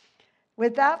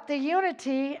 Without the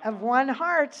unity of one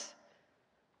heart,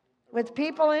 with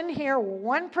people in here,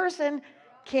 one person,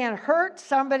 can hurt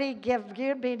somebody, give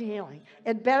me healing.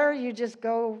 It better you just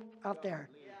go out there.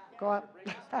 Go up.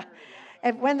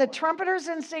 And when the trumpeters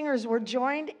and singers were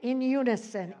joined in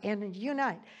unison and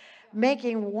unite,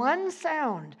 making one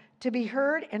sound to be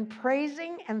heard and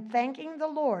praising and thanking the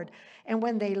Lord, and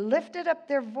when they lifted up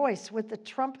their voice with the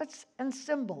trumpets and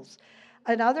cymbals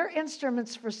and other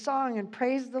instruments for song and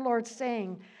praised the Lord,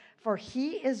 saying, for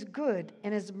he is good,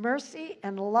 and his mercy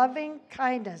and loving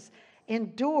kindness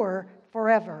endure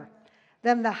forever.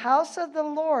 Then the house of the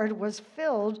Lord was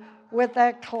filled with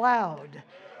a cloud.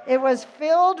 It was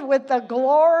filled with the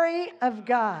glory of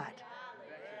God.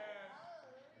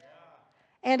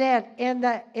 And in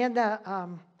the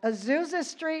Azusa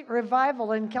Street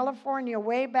revival in California,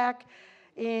 way back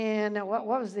in what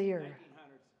was the year?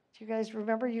 1900s. Do you guys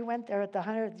remember? You went there at the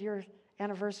 100th year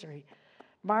anniversary.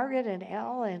 Margaret and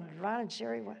Al and Ron and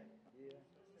Sherry went.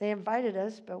 They invited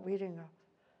us, but we didn't go.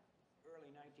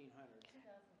 Early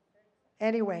 1900s.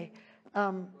 Anyway,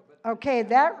 okay,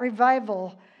 that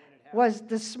revival was,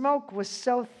 the smoke was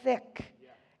so thick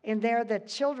in there that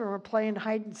children were playing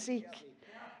hide and seek.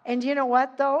 And you know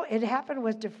what, though? It happened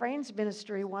with Dufresne's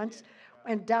ministry once,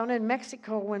 and down in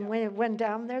Mexico, when we went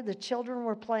down there, the children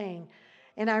were playing.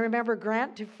 And I remember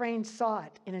Grant Dufresne saw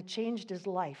it, and it changed his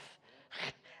life.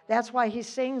 That's why he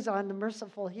sings on The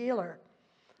Merciful Healer,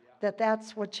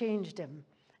 that's what changed him.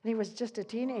 And he was just a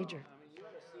teenager.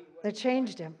 That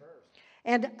changed him.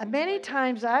 And many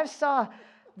times I saw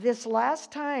this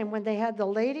last time when they had the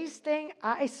ladies thing,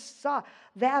 I saw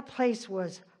that place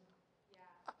was,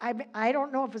 I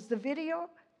don't know if it's the video.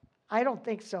 I don't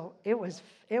think so. It was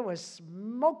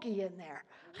smoky in there.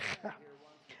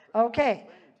 Okay.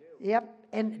 Yep.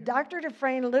 And Dr.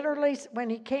 Dufresne literally, when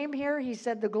he came here, he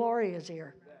said the glory is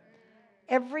here.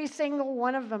 Every single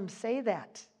one of them say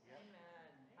that.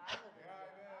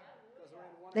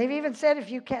 They've even said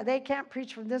they can't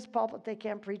preach from this pulpit, they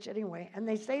can't preach anyway. And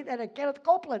they say that at Kenneth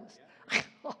Copeland's.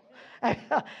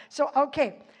 So,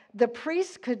 okay, the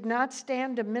priests could not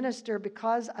stand to minister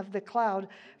because of the cloud,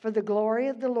 for the glory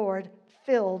of the Lord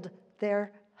filled the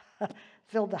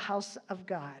house of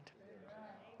God.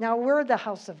 Now, we're the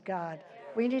house of God.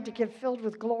 We need to get filled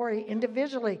with glory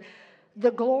individually.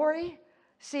 The glory,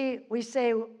 see, we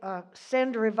say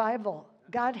send revival.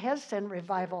 God has sent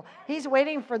revival. He's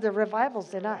waiting for the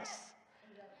revivals in us.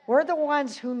 We're the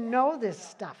ones who know this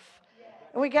stuff.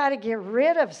 And we got to get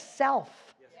rid of self.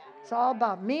 It's all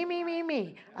about me, me, me,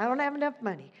 me. I don't have enough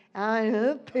money. I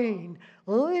have pain.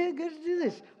 Oh, I got to do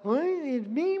this. Oh, it's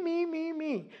me, me, me,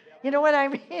 me. You know what I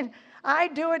mean? I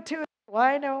do it too. Well,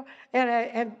 I know.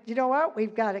 And you know what?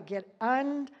 We've got to get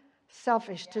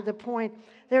unselfish to the point.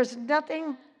 There's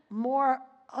nothing more,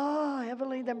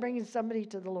 heavenly than bringing somebody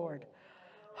to the Lord.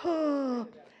 And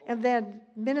then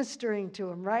ministering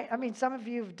to him, right? I mean, some of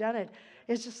you have done it.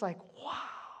 It's just like, wow.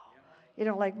 You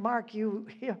know, like Mark, you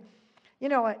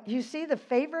know, you see the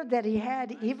favor that he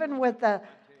had even with the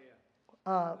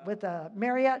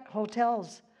Marriott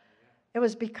hotels. It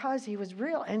was because he was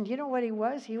real. And you know what he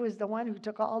was? He was the one who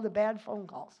took all the bad phone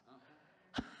calls.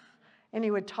 And he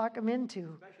would talk them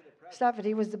into stuff. And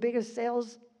he was the biggest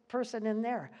salesperson in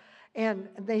there. And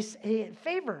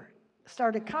favor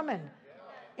started coming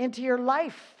into your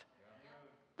life.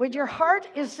 When your heart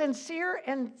is sincere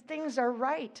and things are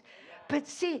right. But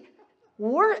see,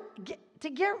 to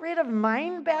get rid of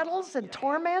mind battles and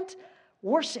torment,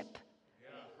 worship.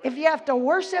 If you have to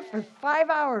worship for 5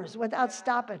 hours without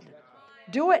stopping,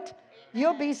 do it.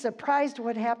 You'll be surprised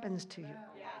what happens to you.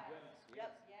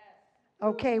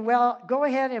 Okay, well, go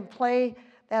ahead and play.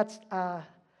 That's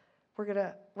we're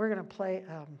gonna play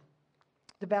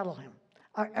the battle hymn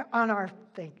on our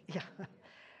thing. Yeah.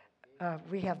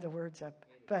 We have the words up,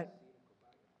 but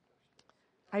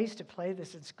I used to play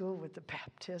this in school with the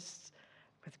Baptists,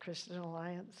 with Christian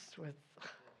Alliance,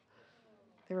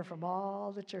 they were from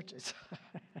all the churches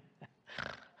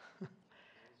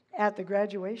at the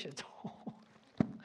graduations.